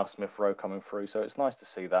 and now Smith Rowe coming through. So it's nice to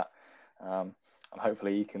see that. And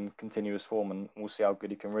hopefully he can continue his form, and we'll see how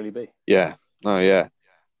good he can really be. Yeah. No, yeah.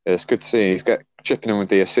 It's good to see. He's chipping in with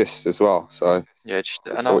the assists as well. So just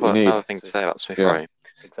another thing to say about Smith Rowe.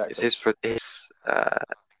 Exactly. It's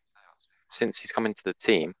since he's come into the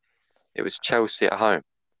team, it was Chelsea at home,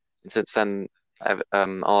 and since then,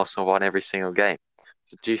 Arsenal won every single game.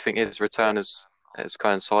 So, do you think his return has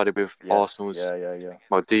coincided with Arsenal's? Yeah.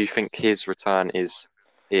 Well, do you think his return is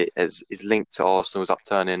linked to Arsenal's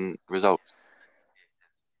upturning results?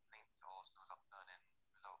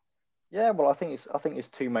 Yeah, well, I think it's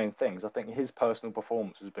two main things. I think his personal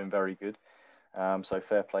performance has been very good, so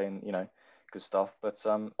fair play and good stuff. But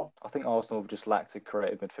I think Arsenal have just lacked a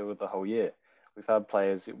creative midfielder the whole year. We've had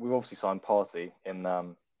players. We've obviously signed Partey in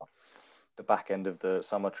the back end of the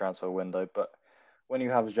summer transfer window, but when you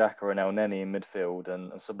have Xhaka and El Neni in midfield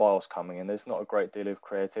and Ceballos coming in, there's not a great deal of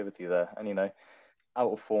creativity there. And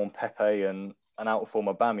out of form Pepe and out of form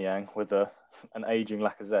Aubameyang with an aging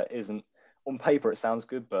Lacazette isn't, on paper it sounds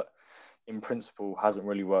good, but in principle hasn't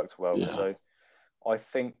really worked well. Yeah. So I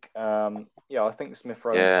think I think Smith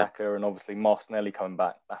Rowe and Saka and obviously Martinelli coming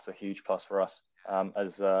back, that's a huge plus for us,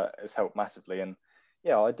 has helped massively. And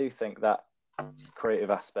I do think that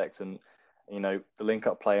creative aspect and the link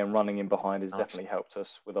up play and running in behind has definitely helped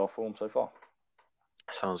us with our form so far.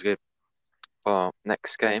 Sounds good. Well,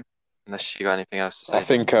 next game, unless you got anything else to say. I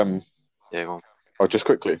think go on. just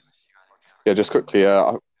quickly.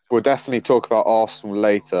 We'll definitely talk about Arsenal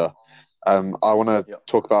later. I want to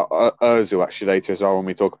talk about Ozil actually later as well when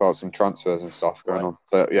we talk about some transfers and stuff going on.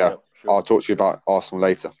 But sure. I'll talk to you about Arsenal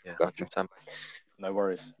later. Yeah, 100%. No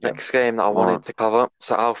worries. Next game that I wanted to cover.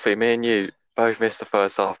 So Alfie, me and you both missed the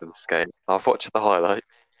first half of this game. I've watched the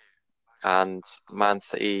highlights, and Man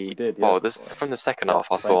City. Did, yes. From the second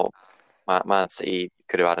half, I thought Man City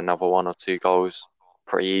could have had another 1 or 2 goals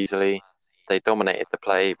pretty easily. They dominated the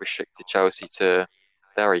play, restricted Chelsea to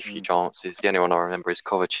very few chances. The only one I remember is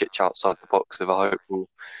Kovacic outside the box with a hopeful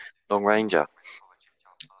long ranger.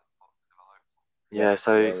 Yeah,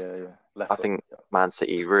 so I think Man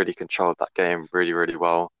City really controlled that game really, really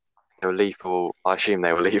well. They were lethal. I assume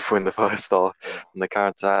they were lethal in the first half. And the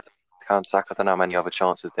counter-attack, I don't know how many other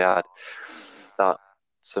chances they had.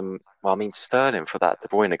 Sterling for that De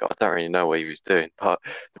Bruyne goal, I don't really know what he was doing, but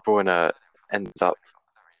De Bruyne ends up.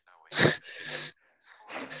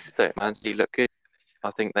 Man City look good. I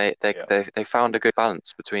think they found a good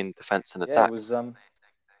balance between defence and attack. It was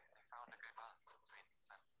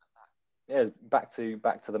back to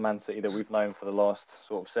the Man City that we've known for the last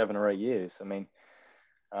sort of 7 or 8 years. I mean,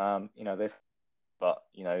 they've, but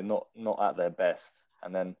not at their best.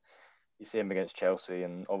 And then you see them against Chelsea,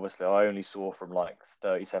 and obviously I only saw from like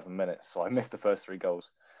 37 minutes, so I missed the first 3 goals.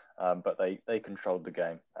 But they controlled the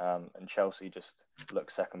game, and Chelsea just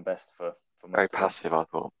looked second best for most very passive, I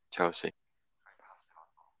thought, Chelsea.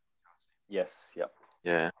 Yes. Yep.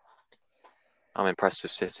 Yeah. I'm impressed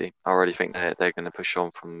with City. I already think they're going to push on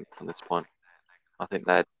from this point. I think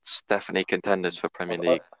they're definitely contenders for Premier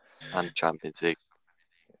League and Champions League.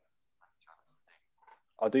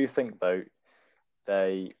 I do think, though,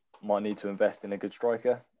 they might need to invest in a good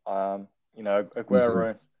striker.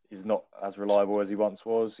 Aguero is not as reliable as he once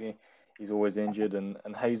was. He's always injured, and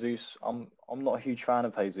Jesus, I'm not a huge fan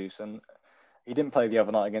of Jesus, and he didn't play the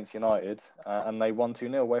other night against United, and they won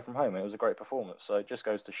 2-0 away from home. It was a great performance. So it just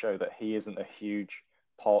goes to show that he isn't a huge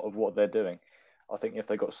part of what they're doing. I think if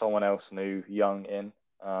they got someone else new, young in,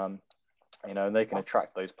 and they can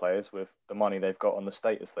attract those players with the money they've got and the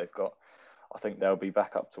status they've got, I think they'll be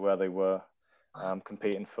back up to where they were,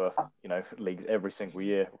 competing for leagues every single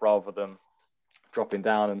year, rather than dropping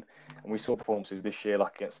down. And we saw performances this year,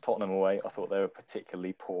 like against Tottenham away. I thought they were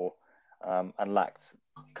particularly poor, and lacked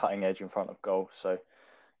cutting edge in front of goal. So,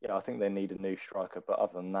 I think they need a new striker. But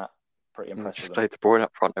other than that, pretty impressive. Just play De Bruyne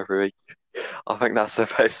up front every week. I think that's their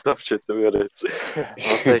best option, to be honest.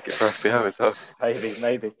 I'll take it for FPL as well.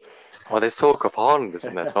 Maybe. Well, there's talk of Haaland,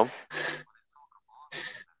 isn't there, Tom?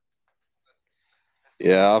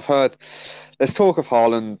 Yeah, I've heard. There's talk of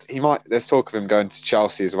Haaland. There's talk of him going to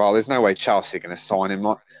Chelsea as well. There's no way Chelsea are going to sign him.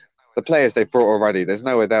 The players they've brought already, there's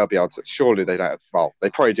no way they'll be able to. Surely they don't. Well, they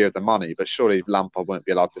probably do have the money, but surely Lampard won't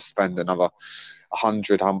be allowed to spend another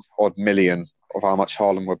 100 odd million of how much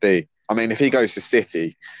Haaland would be. I mean, if he goes to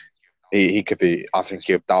City, he could be. I think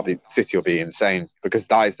City will be insane, because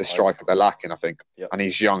that is the striker they're lacking, I think. Yep. And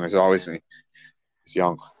he's young as well, isn't he? He's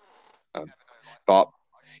young, but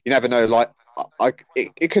you never know. Like,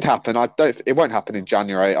 it could happen. It won't happen in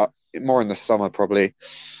January. More in the summer, probably.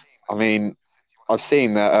 I mean, I've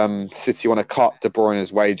seen that City want to cut De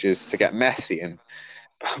Bruyne's wages to get Messi in.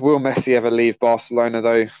 Will Messi ever leave Barcelona,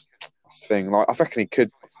 though? That's the thing. Like, I reckon he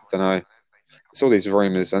could. I don't know. It's all these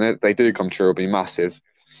rumours, and if they do come true, it'll be massive.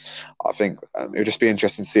 I think it'll just be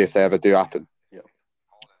interesting to see if they ever do happen. Yeah.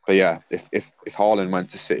 But yeah, if Haaland went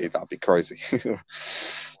to City, that'd be crazy.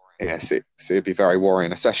 Yeah, so it'd be very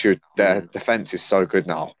worrying, especially their defence is so good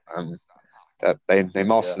now. They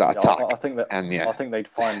master that attack. I think they'd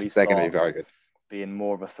finally they're going to be very good, being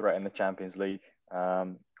more of a threat in the Champions League.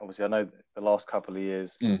 Obviously, I know the last couple of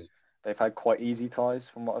years they've had quite easy ties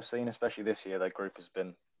from what I've seen. Especially this year, their group has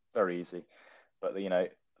been very easy. But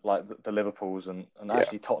like the Liverpools and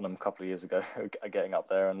actually Tottenham a couple of years ago are getting up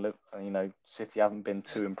there, and City haven't been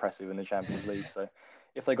too impressive in the Champions League. So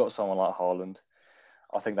if they got someone like Haaland,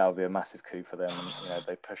 I think that would be a massive coup for them, and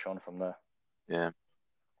they push on from there. Yeah,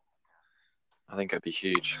 I think it'd be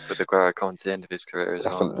huge with Aguero coming to the end of his career as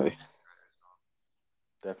well.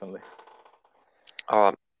 Definitely. All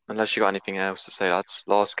right, unless you got anything else to say, lads.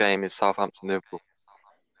 Last game is Southampton-Liverpool.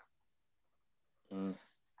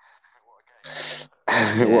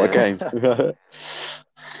 What a game!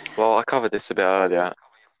 Well, I covered this a bit earlier.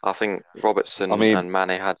 I think Robertson and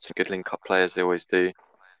Mane had some good link-up players. They always do.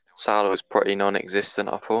 Salah was pretty non-existent,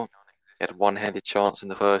 I thought. He had a one-headed chance in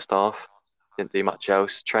the first half. Didn't do much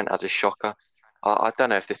else. Trent had a shocker. I don't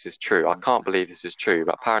know if this is true. I can't believe this is true,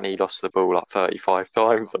 but apparently he lost the ball like 35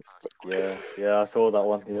 times. Yeah, I saw that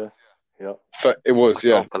one. Yeah. It was, I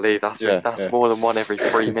can't believe that's more than one every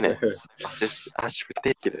 3 minutes. That's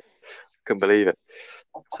ridiculous. Couldn't believe it.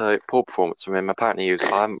 So poor performance from him. Apparently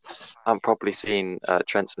I haven't probably seen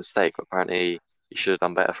Trent's mistake, but apparently he should have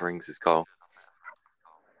done better for Ings' goal.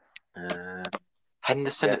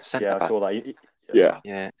 Henderson at centre back. I saw that.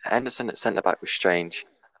 Yeah. Henderson at centre back was strange.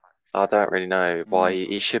 I don't really know why.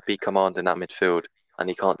 He should be commanding that midfield, and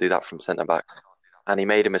he can't do that from centre back. And he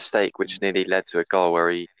made a mistake which nearly led to a goal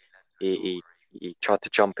where he tried to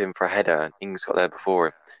jump in for a header, and Ings got there before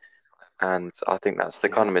him. And I think that's the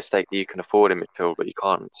kind of mistake that you can afford in midfield, but you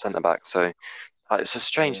can't at centre back. So it's a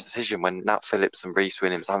strange decision when Nat Phillips and Reece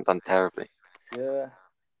Williams haven't done terribly.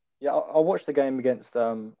 Yeah, I watched the game against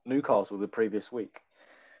Newcastle the previous week,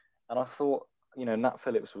 and I thought, Nat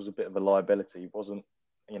Phillips was a bit of a liability. He wasn't,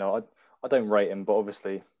 I don't rate him, but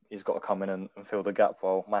obviously he's got to come in and fill the gap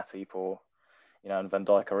while Matip and Van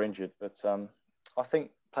Dijk are injured. But I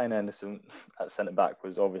think playing Henderson at centre back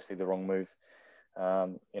was obviously the wrong move.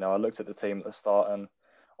 I looked at the team at the start and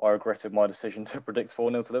I regretted my decision to predict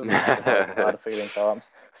 4-0 to Liverpool. I had a feeling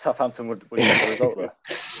Southampton would get the result there.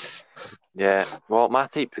 Yeah, well,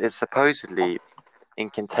 Matip is supposedly in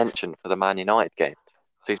contention for the Man United game.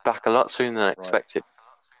 So he's back a lot sooner than expected,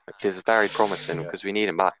 which is very promising because we need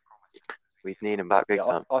him back. We need him back big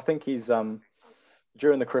time. I think he's,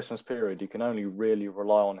 during the Christmas period, you can only really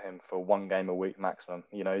rely on him for one game a week maximum.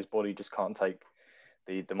 His body just can't take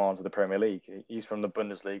the demands of the Premier League. He's from the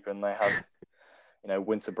Bundesliga and they have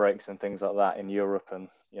winter breaks and things like that in Europe, and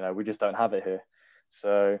we just don't have it here.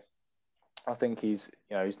 So I think he's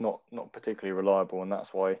not particularly reliable, and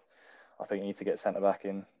that's why I think you need to get centre back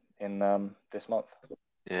in this month.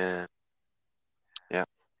 Yeah.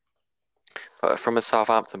 But from a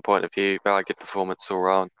Southampton point of view, very good performance all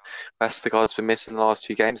round. Vestergaard's been missing the last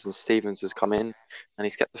 2 games, and Stevens has come in and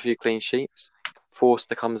he's kept a few clean sheets.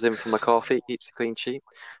 Forster comes in from McCarthy, keeps a clean sheet.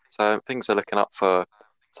 So things are looking up for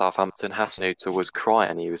Southampton. Hasenhuttl was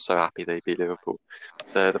crying; he was so happy they beat Liverpool.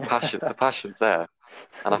 So the passion's there,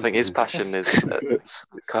 and I think his passion is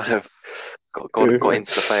kind of got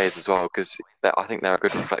into the players as well, because I think they're a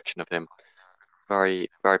good reflection of him.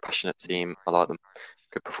 Very, very passionate team. I like them.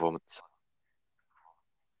 Good performance.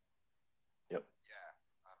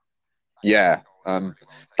 Yeah,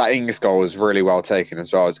 that Ings goal was really well taken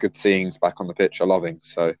as well. It's good to see Ings back on the pitch. I love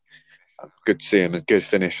Ings, so good to see him. A good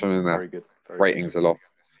finish. I mean, very good. Ratings a lot.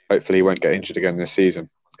 Hopefully, he won't get injured again this season,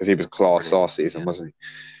 because he was class last season, wasn't he?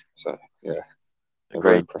 So yeah,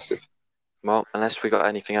 very impressive. Well, unless we got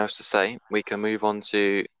anything else to say, we can move on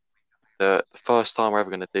to the first time we're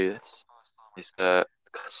ever going to do this. Is the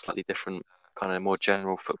slightly different, kind of more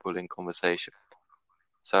general footballing conversation.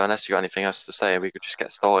 So unless you got anything else to say, we could just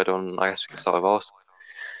get started on. I guess we can start with Arsenal.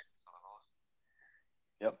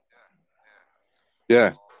 Yep.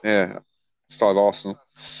 Yeah. Start with Arsenal.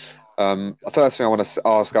 The first thing I want to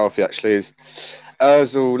ask Alfie actually is,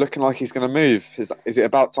 Ozil looking like he's going to move. Is it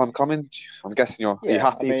about time coming? I'm guessing are you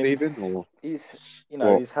happy he's leaving? Or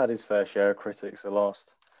he's had his fair share of critics the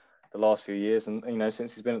last few years, and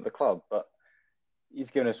since he's been at the club, but he's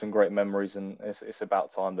given us some great memories, and it's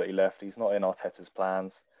about time that he left. He's not in Arteta's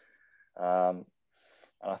plans, and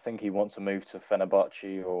I think he wants to move to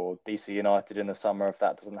Fenerbahce or DC United in the summer if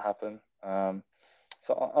that doesn't happen.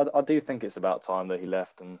 So I do think it's about time that he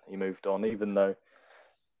left and he moved on, even though,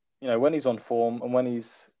 when he's on form and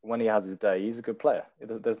when he has his day, he's a good player.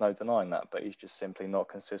 There's no denying that, but he's just simply not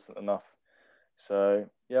consistent enough. So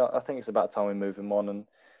yeah, I think it's about time we move him on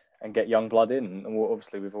and get young blood in. And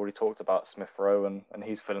obviously we've already talked about Smith Rowe, and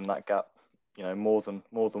he's filling that gap, more than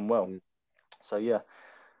well. So yeah,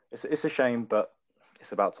 it's a shame, but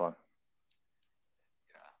it's about time.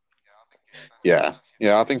 Yeah,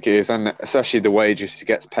 I think it is, and especially the wages he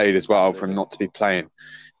gets paid as well for him not to be playing.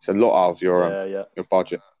 It's a lot out of your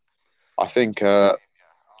budget. I think, and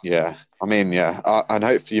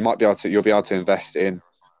hopefully you'll be able to invest in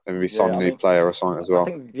and maybe sign a new player or something as well. I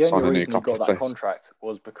think the only reason he got that contract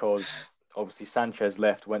was because obviously Sanchez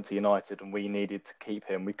left, went to United, and we needed to keep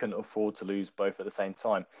him. We couldn't afford to lose both at the same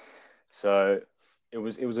time, so it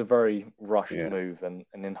was a very rushed move, and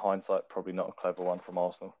in hindsight, probably not a clever one from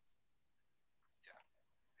Arsenal.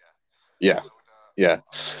 Yeah.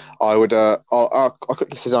 I would. I'll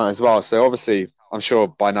quickly say on as well. So obviously, I'm sure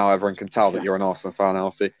by now everyone can tell that you're an Arsenal fan,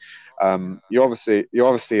 Alfie. You're obviously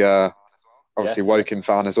Woking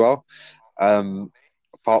fan as well.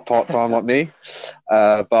 Part time like me,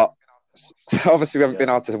 but obviously we haven't been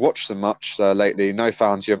able to watch them much lately. No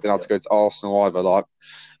fans. You haven't been able to go to Arsenal either. Like,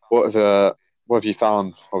 what have you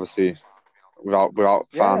found? Obviously, without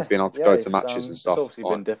fans being able to go to matches and stuff. It's obviously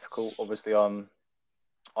been difficult. Obviously,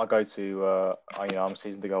 I go to, I'm a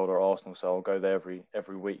season ticket holder at Arsenal, so I'll go there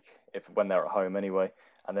every week when they're at home anyway,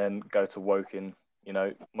 and then go to Woking,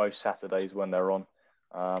 most Saturdays when they're on,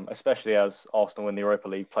 especially as Arsenal in the Europa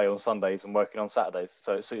League play on Sundays and Woking on Saturdays,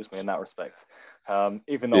 so it suits me in that respect.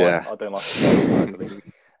 Even though I don't like the Europa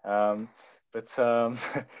League.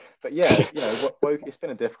 But yeah, Woking, it's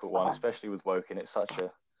been a difficult one, especially with Woking. It's such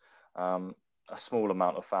a small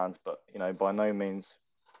amount of fans, but by no means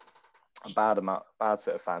a bad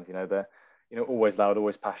set of fans. They're always loud,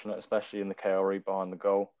 always passionate, especially in the KRE behind the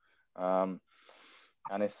goal. And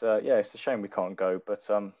it's a shame we can't go, but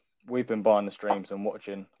we've been buying the streams and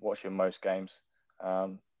watching most games,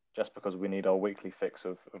 just because we need our weekly fix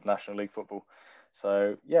of National League football.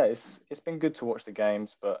 So yeah, it's been good to watch the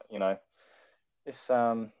games, but it's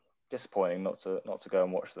disappointing not to go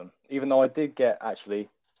and watch them. Even though I did get actually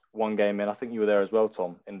one game in, I think you were there as well,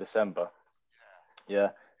 Tom, in December. Yeah.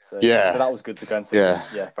 So that was good to go and see.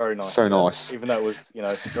 Yeah, very nice. So nice. Even though it was,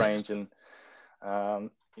 strange, and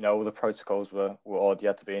all the protocols were odd. You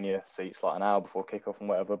had to be in your seats like an hour before kickoff and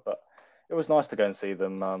whatever. But it was nice to go and see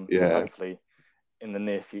them. Hopefully, in the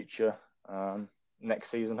near future, next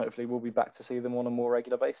season, hopefully we'll be back to see them on a more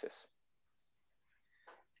regular basis.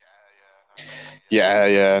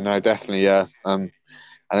 Yeah, no, definitely, yeah. And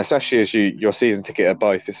especially as your season ticket at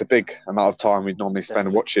both, it's a big amount of time we'd normally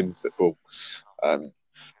spend watching football.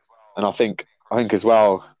 And I think as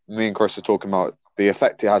well, me and Chris were talking about the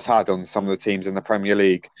effect it has had on some of the teams in the Premier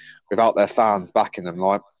League without their fans backing them.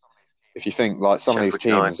 Like, if you think like some of these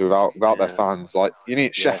Sheffield teams United. without their fans, like you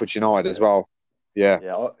need Sheffield United as well. Yeah.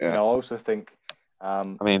 I also think. I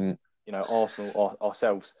mean, Arsenal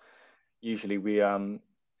ourselves. Usually we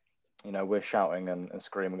we're shouting and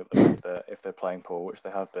screaming at them if they're playing poor, which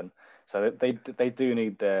they have been. So they do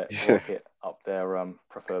need their rocket up their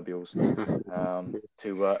proverbials to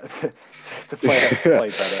play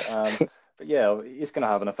better. But yeah, it's going to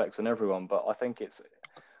have an effect on everyone. But I think it's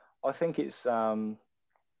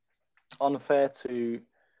unfair to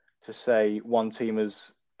say one team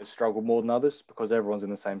has struggled more than others because everyone's in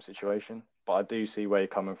the same situation. But I do see where you're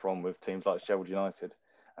coming from with teams like Sheffield United,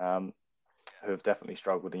 who have definitely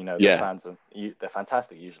struggled. Their fans they're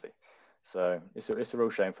fantastic usually, so it's a real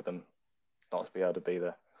shame for them not to be able to be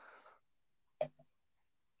there.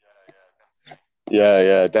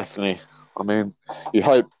 Yeah, definitely. I mean, you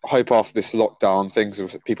hope after this lockdown,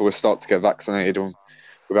 people will start to get vaccinated and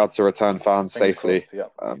we'll be able to return fans safely.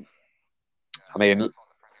 Crossed, yeah. I mean,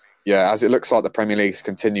 as it looks like the Premier League's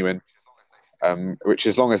continuing, which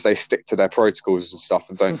as long as they stick to their protocols and stuff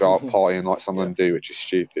and don't go out partying like some of them do, which is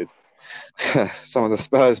stupid. Some of the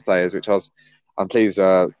Spurs players, I'm pleased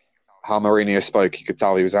how Mourinho spoke, you could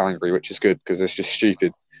tell he was angry, which is good because it's just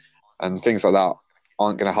stupid. And things like that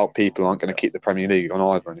aren't going to help people, aren't going to keep the Premier League on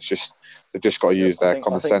either. And it's just, they've just got to use their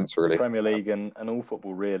common sense, really. Premier League and all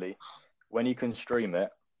football, really, when you can stream it,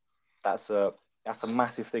 that's a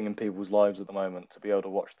massive thing in people's lives at the moment, to be able to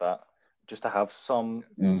watch that. Just to have some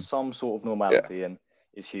sort of normality in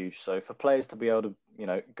is huge. So for players to be able to,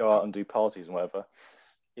 go out and do parties and whatever,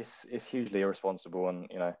 it's hugely irresponsible, and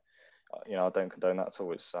I don't condone that at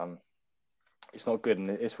all. It's not good, and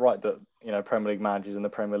it's right that Premier League managers in the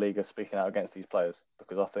Premier League are speaking out against these players,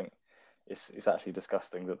 because I think it's actually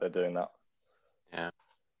disgusting that they're doing that.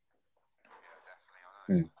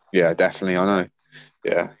 Yeah, definitely. I know.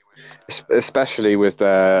 Yeah, especially with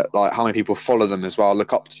like how many people follow them as well,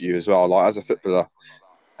 look up to you as well, like as a footballer,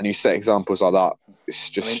 and you set examples like that. It's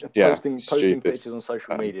just posting pictures on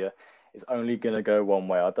social media is only going to go one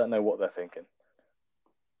way. I don't know what they're thinking.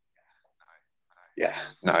 Yeah,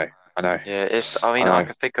 no, I know. Yeah, I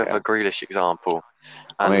can think of a Grealish example,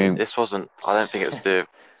 and this wasn't. I don't think it was the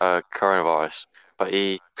coronavirus, but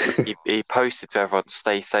he posted to everyone to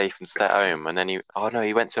stay safe and stay at home, and then he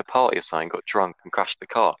went to a party or something, got drunk and crashed the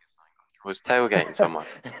car. Was tailgating someone,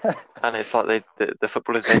 and it's like the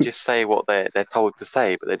footballers, they just say what they're told to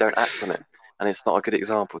say, but they don't act on it, and it's not a good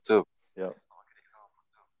example too. Yeah,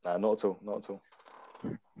 no, not at all.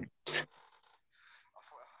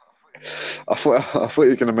 I thought you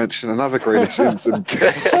were going to mention another Grealish incident.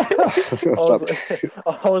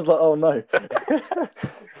 I was like, oh no.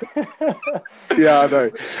 Yeah, I know.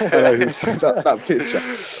 That picture.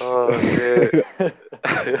 Oh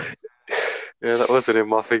yeah. Yeah, that wasn't in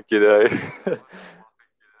my thinking though.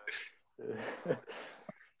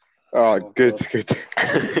 Oh, good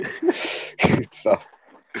stuff.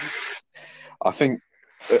 I think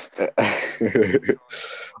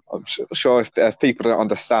I'm sure if people don't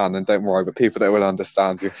understand, then don't worry. But people that will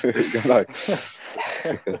understand, you know.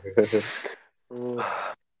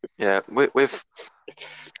 Yeah, with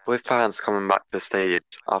fans coming back to the stadium,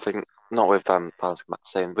 I think not with fans coming back to the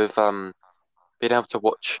stadium, with being able to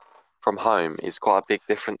watch from home is quite a big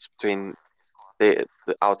difference between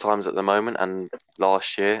our times at the moment and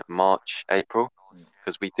last year, March, April,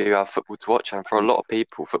 because we do have football to watch, and for a lot of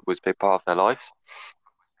people, football is a big part of their lives.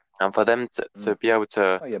 And for them to be able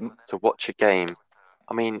to watch a game,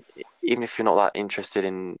 I mean, even if you're not that interested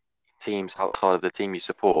in teams outside of the team you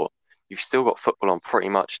support, you've still got football on pretty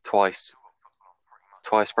much twice,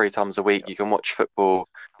 3 times a week. You can watch football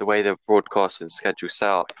the way the broadcasting schedule's set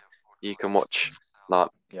up. You can watch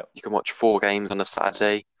you can watch 4 games on a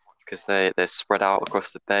Saturday because they're spread out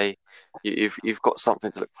across the day. You've got something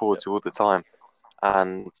to look forward to all the time,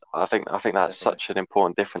 and I think that's such an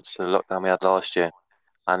important difference to the lockdown we had last year.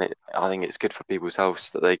 And I think it's good for people's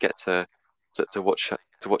health that they get to watch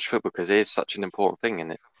football, because it is such an important thing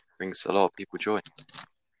and it brings a lot of people joy.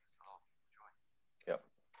 Yeah,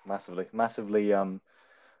 massively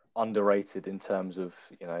underrated in terms of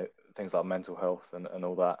things like mental health and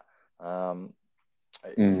all that.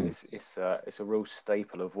 It's a real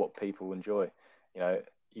staple of what people enjoy. You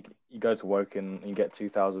go to Woking and you get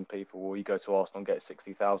 2,000 people, or you go to Arsenal and get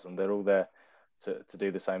 60,000. They're all there to do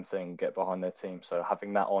the same thing, get behind their team. So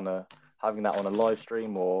having that on a live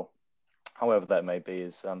stream or however that may be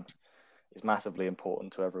is massively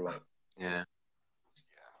important to everyone. Yeah.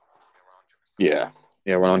 Yeah,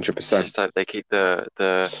 100%. Just hope they keep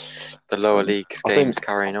the lower leagues games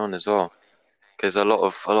carrying on as well, because a lot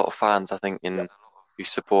of fans, I think, who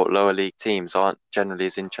support lower league teams aren't generally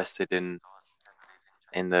as interested in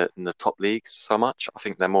in the top leagues so much. I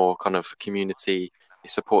think they're more kind of community. They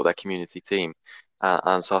support their community team,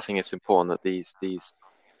 and so I think it's important that these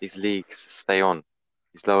leagues stay on.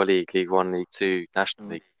 These lower league, League One, League Two, National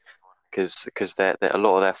League, because a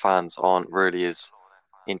lot of their fans aren't really as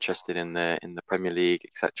interested in the Premier League,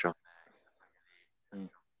 etc.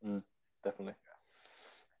 Definitely.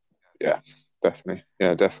 Yeah, definitely.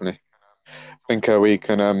 Yeah, definitely. I think we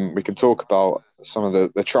can talk about some of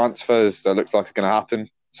the transfers that look like are going to happen.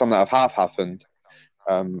 Some that have happened,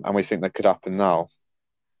 and we think that could happen now.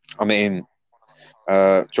 I mean,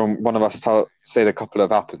 John, one of us said a couple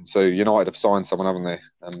have happened. So United have signed someone, haven't they?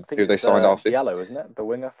 Who they signed after? Diallo, isn't it? The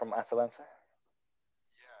winger from Atalanta.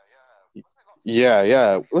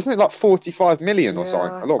 Yeah. Wasn't it like 45 million or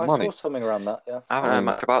something? A lot of money. I saw something around that. Yeah. I haven't heard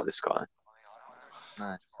much about this guy.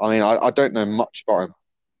 No. I mean, I don't know much about him.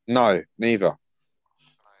 No, neither.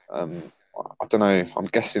 I don't know. I'm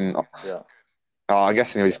guessing. Yeah. I'm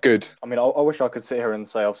guessing he's good. I mean, I wish I could sit here and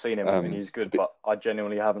say I've seen him and he's good, but I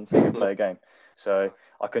genuinely haven't seen him play a game, so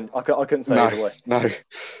I couldn't say either way.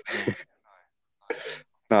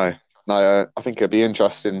 No. I think it'd be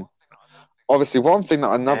interesting. Obviously,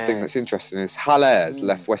 another thing that's interesting is Haller has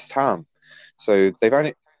left West Ham, so they've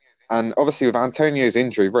only, and obviously with Antonio's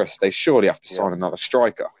injury risk, they surely have to sign another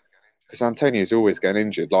striker because Antonio's always getting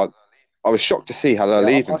injured. Like, I was shocked to see Haller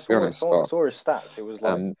leaving. To be honest, I saw his stats. It was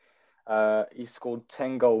like he scored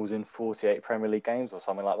 10 goals in 48 Premier League games or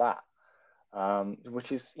something like that,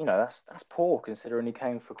 which is that's poor considering he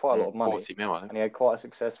came for quite a lot of money 40 mil, and he had quite a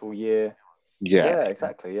successful year. Yeah,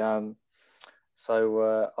 exactly.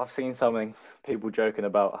 So I've seen something, people joking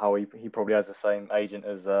about how he probably has the same agent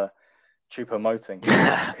as Choupo-Moting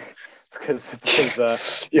because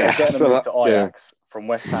getting a move to Ajax from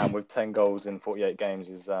West Ham with 10 goals in 48 games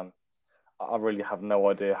is I really have no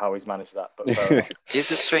idea how he's managed that. But it's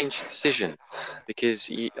a strange decision because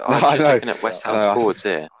I was just looking at West Ham's forwards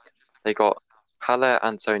here. They got Haller,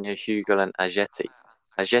 Antonio, Hugill, and Ajeti.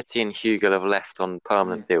 Ajeti and Hugill have left on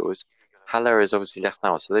permanent deals. Haller is obviously left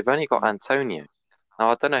now, so they've only got Antonio. Now,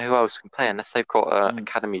 I don't know who else can play unless they've got an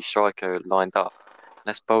academy striker lined up.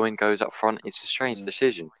 Unless Bowen goes up front, it's a strange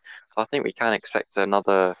decision. So I think we can expect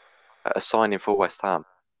a signing for West Ham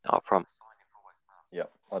up front. Yeah,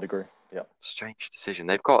 I'd agree. Yeah, strange decision.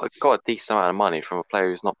 They've got a decent amount of money from a player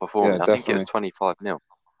who's not performing. I think it was 25 mil,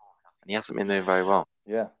 and he hasn't been doing very well.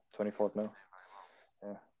 Yeah, 25 mil.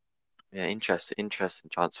 Yeah, interesting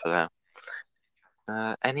transfer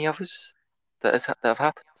there. Any others that have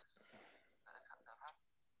happened?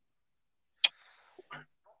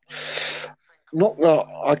 Not that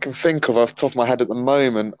I can think of off the top of my head at the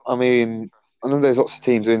moment. I mean, I know there's lots of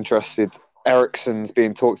teams interested. Eriksen's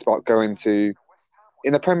being talked about going to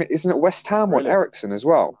in the Premier. Isn't it West Ham or Eriksen as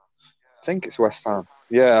well? I think it's West Ham.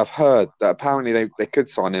 Yeah, I've heard that apparently they could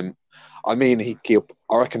sign him. I mean,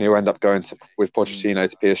 I reckon he'll end up going with Pochettino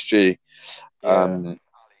to PSG. Yeah.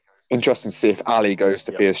 Interesting to see if Ali goes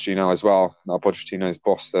to PSG now as well. Now Pochettino's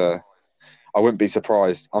boss there. I wouldn't be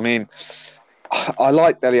surprised. I mean, I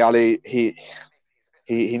like Dele Alli.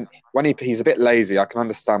 He's a bit lazy. I can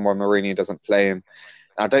understand why Mourinho doesn't play him.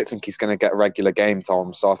 I don't think he's going to get regular game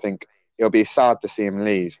time. So I think it'll be sad to see him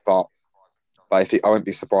leave. But I won't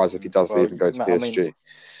be surprised if he does leave and go to PSG.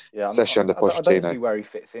 Especially under Pochettino. I don't see where he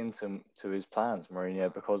fits into his plans,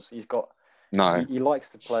 Mourinho, because he's got. No. He likes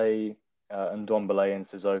to play Ndombele and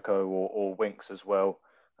Sissoko or Winks as well.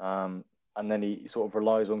 And then he sort of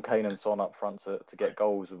relies on Kane and Son up front to get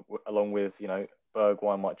goals, along with,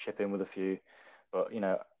 Bergwijn might chip in with a few. But,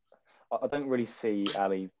 I don't really see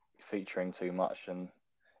Ali featuring too much, and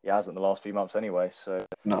he hasn't the last few months anyway. So,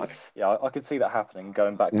 no. Yeah, I could see that happening,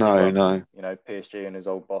 going back to PSG and his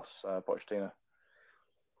old boss, Pochettino.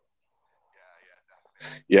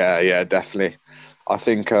 Yeah, definitely. I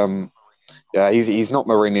think, he's not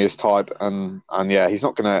Mourinho's type, and he's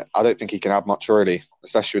not gonna. I don't think he can have much really,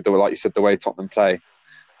 especially with like you said, the way Tottenham play.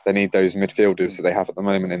 They need those midfielders that they have at the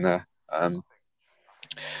moment in there.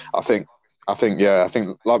 I think, like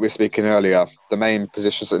we were speaking earlier, the main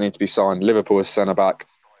positions that need to be signed. Liverpool is centre back.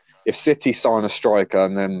 If City sign a striker,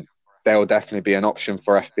 and then they'll definitely be an option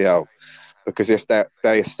for FPL. Because if they're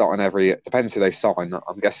starting depends who they sign.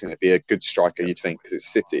 I'm guessing it'd be a good striker, you'd think, because it's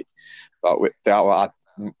City. But that'll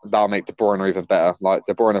make De Bruyne even better. Like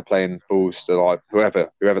De Bruyne playing balls to like whoever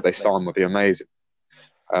they sign would be amazing.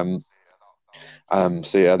 So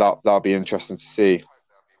yeah, that'll be interesting to see.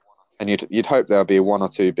 And you'd hope there'll be one or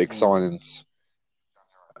two big signings.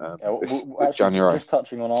 January. Just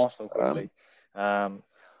touching on Arsenal quickly,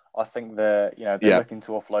 I think they're looking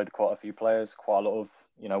to offload quite a few players, quite a lot of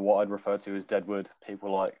what I'd refer to as deadwood,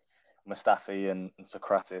 people like Mustafi and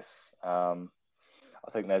Socrates.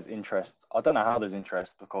 I think there's interest. I don't know how there's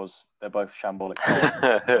interest because they're both shambolic.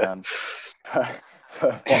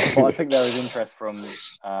 But I think there is interest from.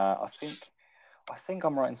 I think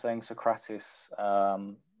I'm right in saying Socrates.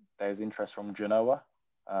 There's interest from Genoa.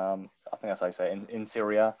 I think that's how you say it, in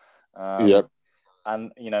Syria. Yep.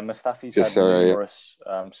 And Mustafi's had numerous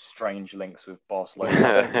strange links with Barcelona.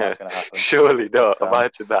 I don't think that's going to happen. Surely not.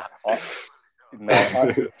 Imagine that.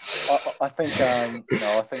 I think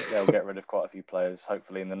I think they'll get rid of quite a few players,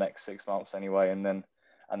 hopefully in the next 6 months anyway, and then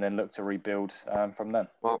look to rebuild from then.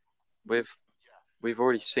 Well, we've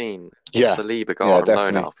already seen Saliba go on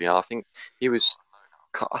loan out. I think he was.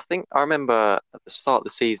 I think I remember at the start of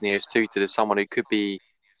the season he was tutored as someone who could be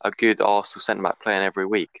a good Arsenal centre back playing every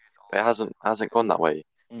week, but it hasn't gone that way.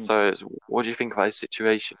 So, what do you think about his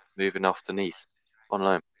situation moving off to Nice on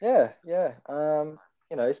loan? Yeah.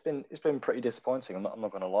 It's been pretty disappointing. I'm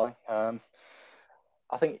not going to lie.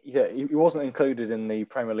 I think he wasn't included in the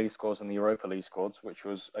Premier League squads and the Europa League squads, which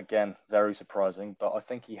was again very surprising. But I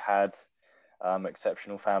think he had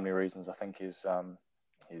exceptional family reasons. I think his mum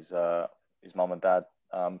and dad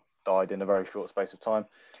died in a very short space of time,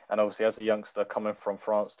 and obviously as a youngster coming from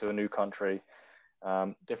France to a new country,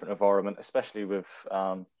 different environment, especially with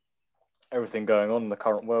everything going on in the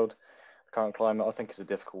current world, the current climate, I think is a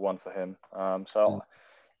difficult one for him.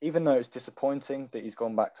 Even though it's disappointing that he's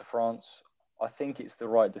gone back to France, I think it's the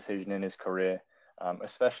right decision in his career,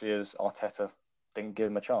 especially as Arteta didn't give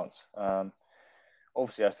him a chance.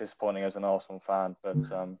 Obviously, that's disappointing as an Arsenal fan, but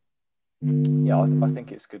I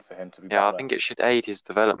think it's good for him to be back there. I think it should aid his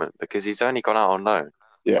development because he's only gone out on loan.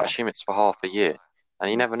 I assume it's for half a year. And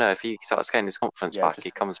you never know, if he starts getting his confidence back, he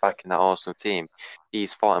comes back in that Arsenal team,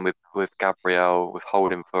 he's fighting with Gabriel, with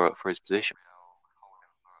Holding for his position.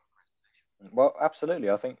 Well, absolutely.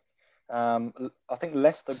 I think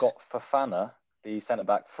Leicester got Fofana, the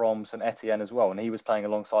centre-back from St Etienne as well, and he was playing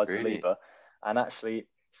alongside Saliba. And actually,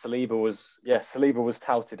 Saliba was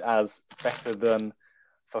touted as better than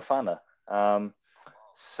Fofana.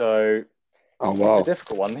 Oh, wow. It's a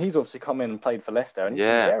difficult one. He's obviously come in and played for Leicester, and he's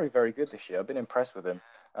been very, very good this year. I've been impressed with him.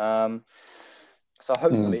 So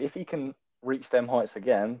hopefully, if he can reach them heights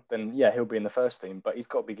again, then he'll be in the first team. But he's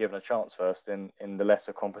got to be given a chance first in the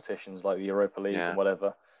lesser competitions like the Europa League and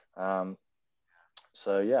whatever. You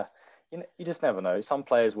just never know. Some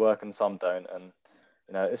players work and some don't, and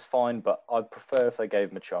it's fine. But I'd prefer if they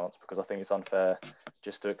gave him a chance because I think it's unfair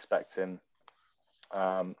just to expect him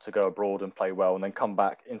to go abroad and play well and then come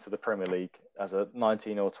back into the Premier League as a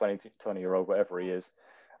 19 or 20-year-old, whatever he is,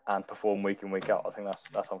 and perform week in, week out. I think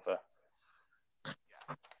that's unfair.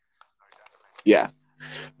 Yeah,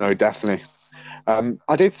 no, definitely.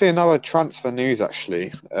 I did see another transfer news,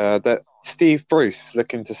 actually, that Steve Bruce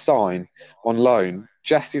looking to sign on loan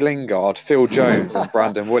Jesse Lingard, Phil Jones and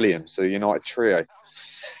Brandon Williams, the United trio.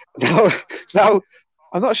 Now,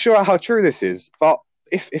 I'm not sure how true this is, but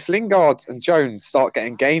if Lingard and Jones start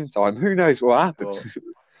getting game time, who knows what will happen?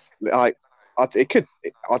 It could.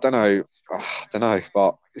 I don't know.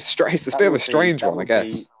 But it's a bit of a strange one, I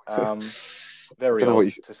guess. Very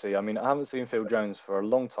odd to see. I mean, I haven't seen Phil Jones for a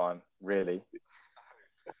long time, really.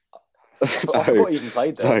 I forgot he even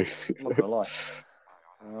played there. I'm not gonna lie.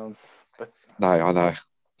 No, I know.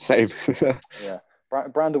 Same.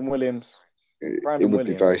 Brandon Williams. It would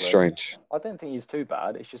be very strange. I don't think he's too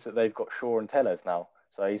bad. It's just that they've got Shaw and Tellez now,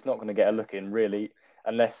 so he's not going to get a look in really,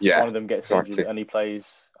 unless one of them gets injured and he plays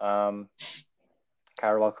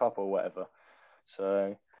Carabao Cup or whatever.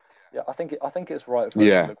 So I think it's right for him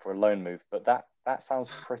to look for a loan move, but that sounds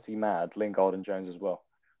pretty mad. Lingard and Jones as well.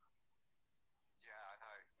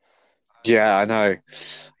 Yeah, I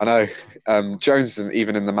know. Jones isn't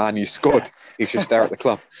even in the Man U squad. He's just there at the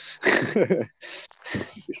club.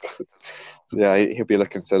 He'll be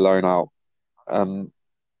looking to loan out.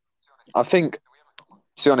 I think,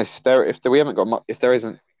 to be honest, if there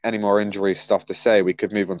isn't any more injury stuff to say, we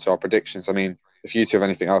could move on to our predictions. I mean, if you two have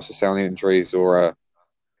anything else to say on the injuries or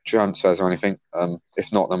transfers or anything,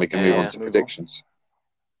 if not, then we can move on to predictions.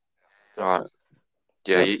 All right.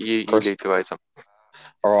 Yeah, you lead the way, Tom.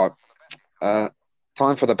 All right.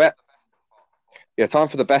 Time for the bet. Yeah, time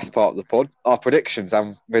for the best part of the pod, our predictions,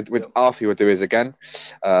 and with Arthur will do his again.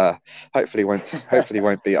 Hopefully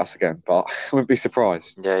won't beat us again, but I wouldn't be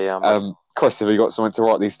surprised. Yeah. Chris, have you got something to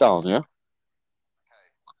write these down? Yeah.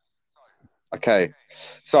 Okay,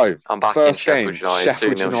 so I'm back first in game,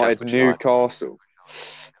 Sheffield United, Newcastle.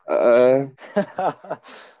 Oh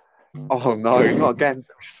no, not again,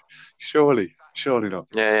 Chris. Surely not.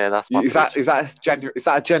 Yeah, that's my is that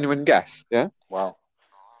a genuine guess? Yeah. Wow.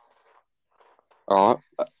 All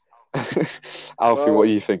right. Alfie, what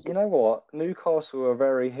do you think? You know what? Newcastle are a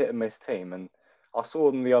very hit and miss team, and I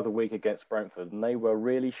saw them the other week against Brentford, and they were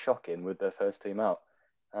really shocking with their first team out.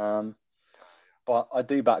 But I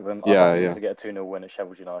do back them. I back them to get a 2-0 win at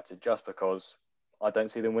Sheffield United, just because I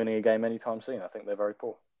don't see them winning a game anytime soon. I think they're very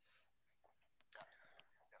poor.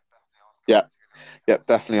 Yeah,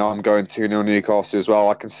 definitely. I'm going 2-0 Newcastle as well.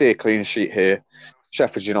 I can see a clean sheet here.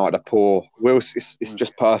 Sheffield United are poor. Wilson, it's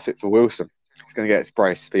just perfect for Wilson. He's going to get his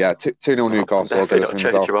brace. But yeah, 2-0 Newcastle. I'm definitely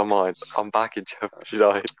not changing my mind. I'm back in Sheffield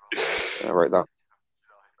United. I wrote that.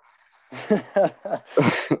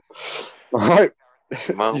 All right.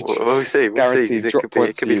 Well, we'll see. We'll see. It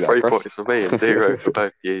could be 3 points for me and 0 for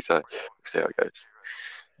both of you. So we'll see how it goes.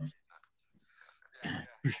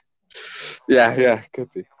 Yeah,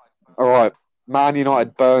 could be. All right, Man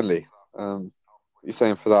United, Burnley. What you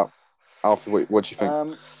saying for that, Alfie? What do you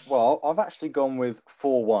think? Well, I've actually gone with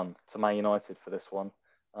 4-1 to Man United for this one.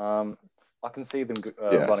 I can see them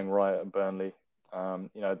running riot at Burnley.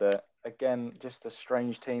 They're again just a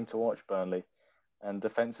strange team to watch, Burnley. And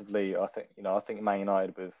defensively, I think Man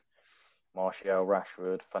United with Martial,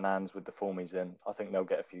 Rashford, Fernandes with the form he's in, I think they'll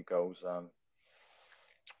get a few goals.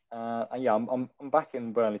 And yeah, I'm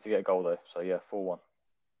backing Burnley to get a goal though. So yeah, 4-1.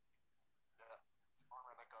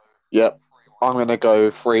 Yep, I'm going to go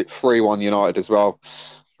 3-1 United as well.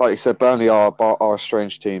 Like you said, Burnley are a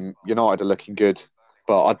strange team. United are looking good,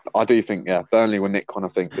 but I do think Burnley will nick one. I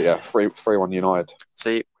think, but 3-1 United.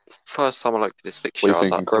 See, first time I looked at this fixture, I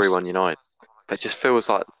was like 3-1 United. But it just feels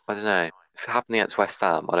like, I don't know, if it happened against West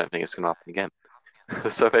Ham, I don't think it's going to happen again.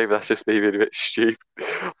 So maybe that's just me being a bit stupid.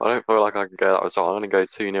 I don't feel like I can go that result. I'm going to go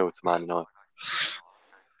 2-0 to Man United.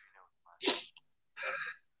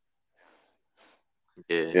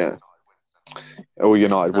 Yeah. All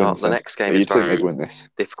United wins. The next game is very win this.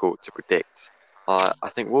 difficult to predict. I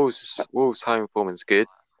think Wolves' home form is good.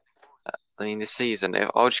 I mean, this season,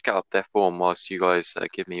 I'll just get up their form whilst you guys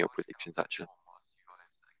give me your predictions, actually.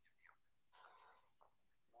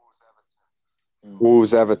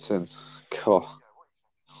 Wolves Everton. God.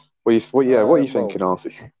 What are you thinking, Arthur?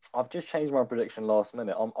 I've just changed my prediction last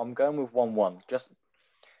minute. I'm going with 1-1, just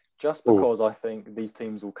because I think these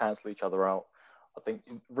teams will cancel each other out. I think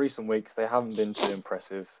in recent weeks they haven't been too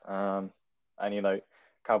impressive, and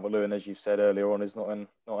Calvert-Lewin, as you said earlier on, is not in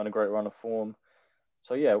a great run of form.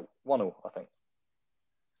 So yeah, 1-0, I think.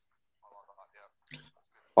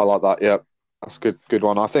 I like that. Yeah, that's good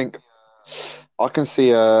one. I think I can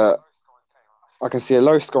see a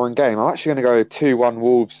low-scoring game. I'm actually going to go 2-1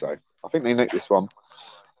 Wolves, though. I think they nick this one.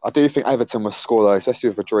 I do think Everton will score, though, especially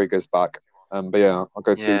with Rodriguez back. But yeah, I'll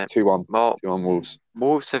go 2-1 Wolves.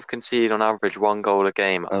 Wolves have conceded on average 1 goal a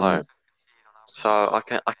game at home. So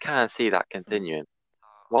I can see that continuing.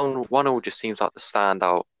 1-1 just seems like the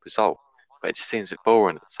standout result, but it just seems a bit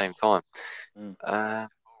boring at the same time.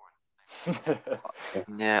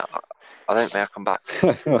 Yeah, I don't think I'll come back.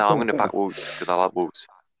 No, I'm going to back Wolves because I like Wolves.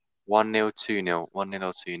 1-0, 2-0, 1-0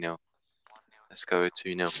 or 2-0. Let's go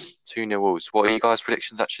 2-0. 2-0 Wolves. What are you guys'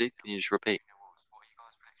 predictions, actually? Can you just repeat?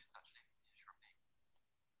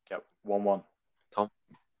 Yep, 1-1. Tom?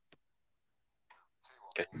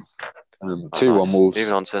 Okay. 2-1 Wolves.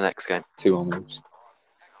 Moving on to the next game. 2-1 Wolves.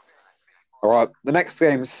 All right, the next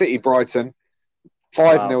game is City Brighton.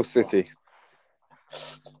 5-0 City.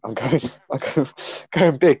 I'm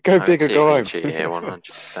going big. Go big or go home. Here,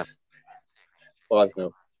 100%.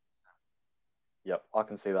 5-0. Yep, I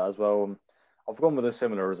can see that as well. I've gone with a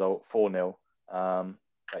similar result, 4-0.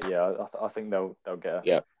 But yeah, I think they'll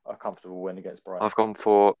get a comfortable win against Brighton. I've gone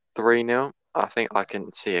for 3-0. I think I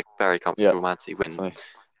can see a very comfortable Man City win. Definitely.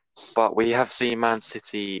 But we have seen Man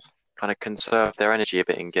City kind of conserve their energy a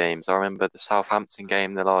bit in games. I remember the Southampton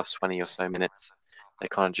game, the last 20 or so minutes, they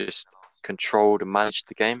kind of just controlled and managed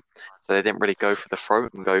the game. So they didn't really go for the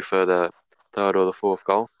throat and go for the third or the fourth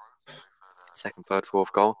goal. Second, third,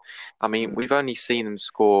 fourth goal. I mean, we've only seen them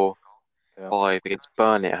score 5 against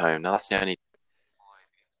Burnley at home. Now, that's the only...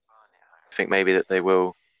 I think maybe that they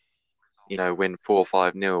will, win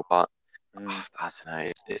 4-5-0, but I don't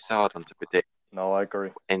know. It's a hard one to predict. No, I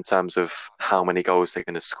agree. In terms of how many goals they're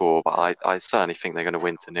going to score, but I certainly think they're going to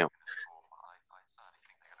win 2-0.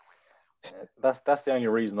 That's the only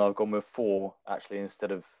reason I've gone with 4 actually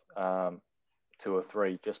instead of 2 or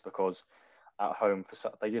 3, just because at home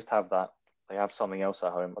they just have that. They have something else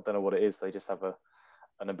at home. I don't know what it is. They just have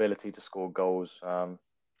an ability to score goals. And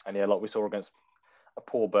yeah, like we saw against a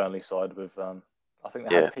poor Burnley side with I think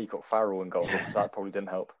they had Peacock Farrell in goal. So that probably didn't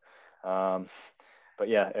help. But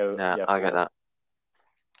yeah, I get that.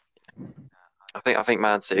 I think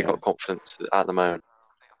Man City got confidence at the moment,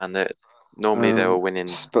 and that normally they were winning,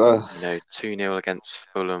 2-0 against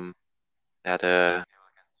Fulham. They had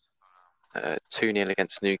 2-0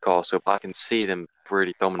 against Newcastle, but I can see them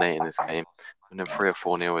really dominating this game, and then 3 or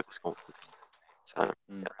 4-0 with this confidence. So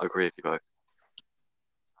yeah, I agree with you both.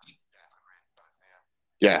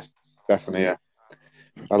 Yeah, definitely. Yeah,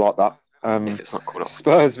 I like that. If it's not called up.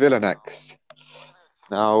 Spurs Villa next.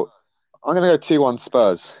 Now, I'm going to go 2-1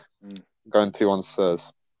 Spurs. Going 2-1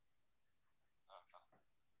 Spurs.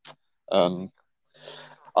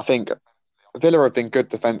 I think Villa have been good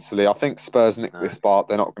defensively. I think Spurs nick this part.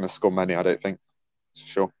 They're not going to score many, I don't think. That's for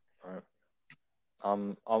sure. Right.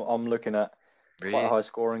 I'm looking at quite a high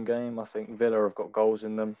scoring game. I think Villa have got goals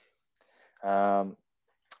in them. I'm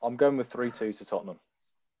going with 3-2 to Tottenham.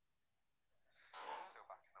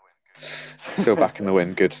 Still back in the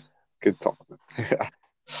win. Good Tottenham.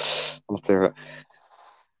 I'll hear it.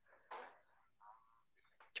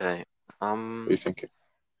 Okay. What are you thinking?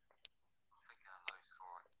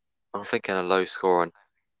 I'm thinking a low scoring.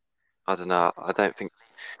 I don't know. I don't think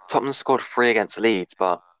Tottenham scored 3 against Leeds,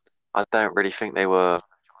 but I don't really think they were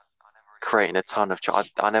creating a ton of.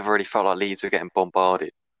 I never really felt like Leeds were getting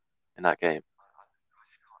bombarded in that game.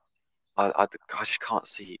 I just can't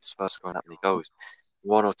see Spurs scoring that many goals.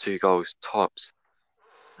 1 or 2 goals tops.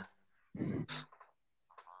 It's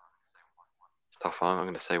tough. I'm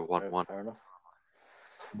going to say 1-1. Fair enough.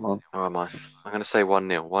 How am I? I'm going to say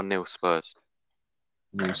 1-0. 1-0 Spurs.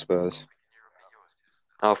 No Spurs.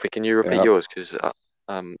 Alfie, can you repeat yours? Because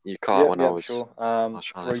you can't when I was. Sure.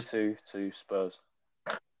 3-2 to Spurs.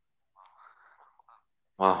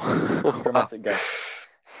 Wow. Dramatic game.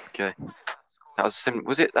 Okay. That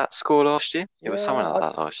was it that score last year? It was something like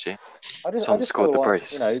that last year. I just scored the like,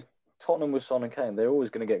 brace. Tottenham with Son and Kane, they're always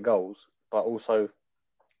going to get goals, but also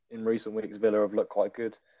in recent weeks, Villa have looked quite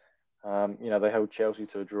good. They held Chelsea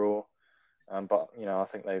to a draw, but I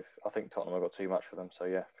think Tottenham have got too much for them. So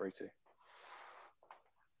yeah, 3-2.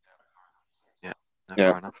 Yeah,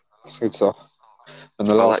 fair enough. That's good stuff. And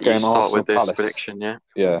the last game, start with this Palace. prediction, yeah.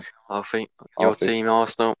 Yeah. I think your team,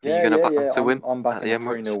 Arsenal. Are you going to back them to win? I'm backing a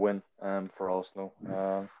 3-0 win for Arsenal.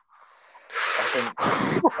 I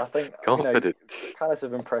think confident. Palace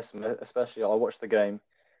have impressed me, especially I watched the game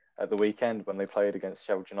at the weekend when they played against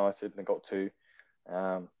Sheffield United and they got 2.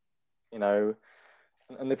 And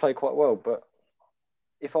they played quite well. But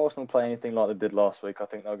if Arsenal play anything like they did last week, I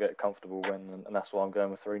think they'll get a comfortable win, and that's why I'm going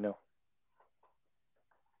with 3-0.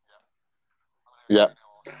 Yeah,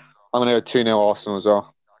 I'm going to go 2-0 Arsenal as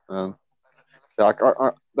well.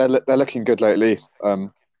 They're looking good lately,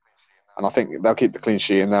 and I think they'll keep the clean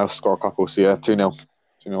sheet and they'll score a couple. So yeah, 2-0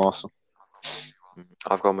 Arsenal.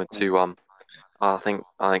 I've gone with 2-1. I think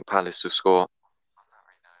Palace will score.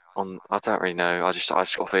 I don't really know. I just got a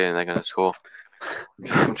feeling they're going to score.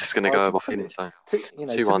 I'm just going to go with my feeling. So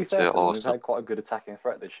 2-1 to Arsenal. They've had quite a good attacking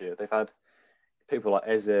threat this year. They've had people like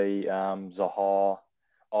Eze, Zaha,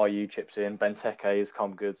 Ayew chips in, Benteke has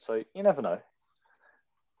come good. So you never know.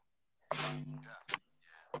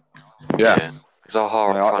 Yeah.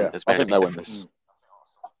 Zaha up front has made a big difference.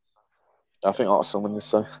 I think Arsenal win this.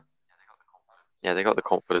 So. Yeah, they got the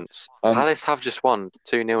confidence. Palace have just won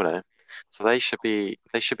 2-0 now, so they should be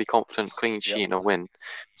confident, clean sheet and a win.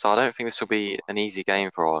 So I don't think this will be an easy game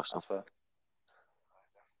for Arsenal. That's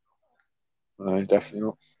fair. No,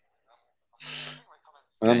 definitely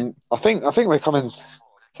not. I think we're coming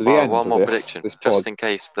to the end. One more of prediction, this just in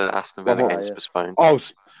case the Aston Villa game's postponed.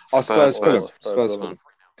 Spurs Fulham.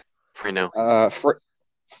 3-0.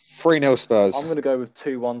 3-0 Spurs. I'm going to go with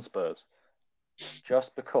 2-1 Spurs.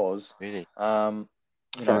 Just because, really,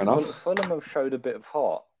 fair enough. Fulham have showed a bit of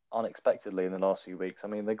heart unexpectedly in the last few weeks. I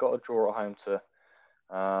mean, they got a draw at home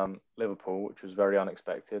to Liverpool, which was very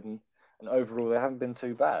unexpected, and overall they haven't been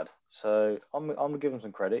too bad. So I'm going to give them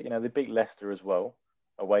some credit. They beat Leicester as well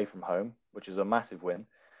away from home, which is a massive win.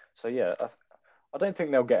 So yeah, I don't think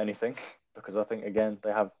they'll get anything because I think again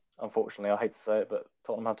they have. Unfortunately, I hate to say it, but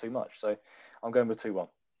Tottenham have too much. So I'm going with 2-1.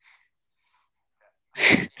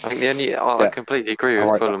 I think I completely agree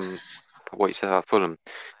with Fulham. What you said about Fulham,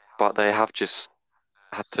 but they have just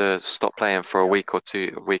had to stop playing for a week or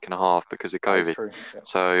two, a week and a half because of COVID. True, yeah.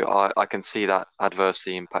 So I can see that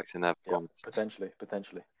adversely impacting their performance. Potentially.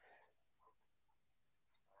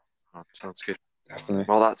 Oh, sounds good. Definitely.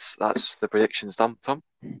 Well, that's the predictions done, Tom.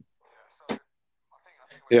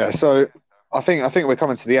 Yeah, so I think we're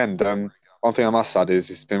coming to the end. One thing I must add is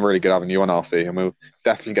it's been really good having you on, Alfie, and we'll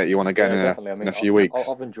definitely get you on again in a few weeks.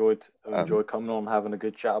 I've enjoyed coming on, having a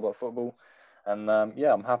good chat about football, and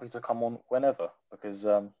I'm happy to come on whenever because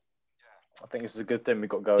I think this is a good thing we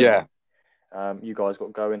got going. Yeah. You guys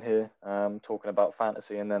got going here, talking about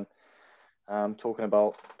fantasy and then talking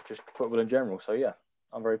about just football in general. So yeah,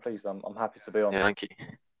 I'm very pleased. I'm happy to be on. Yeah, thank you.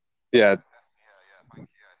 Yeah,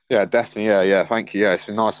 Yeah, definitely. Yeah. Thank you. Yeah, it's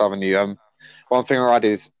been nice having you. One thing I'll add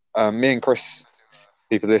is me and Chris,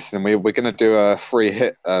 people listening, we're going to do a free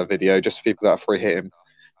hit video just for people that are free hitting.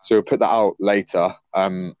 So we'll put that out later.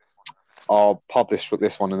 I'll publish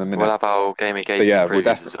this one in a minute. We'll have our Gaming 18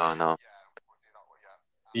 previews as well now.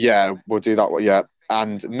 Yeah, we'll do that. Yeah,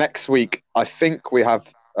 and next week I think we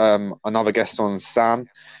have another guest on, Sam.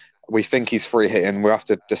 We think he's free hitting. We'll have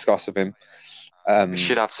to discuss with him. We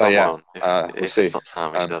should have someone on. If it's not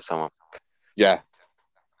Sam, we should have someone. Yeah,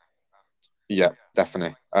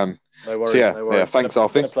 definitely. No worries. No worries. Thanks,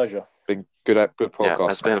 Alfie. It's been a pleasure. Been good podcast. Yeah,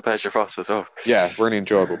 it's been a pleasure for us as well. Yeah, really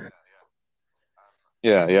enjoyable.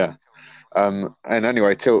 Yeah. And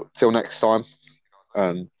anyway, till next time.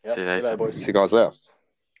 See you later. See you guys later.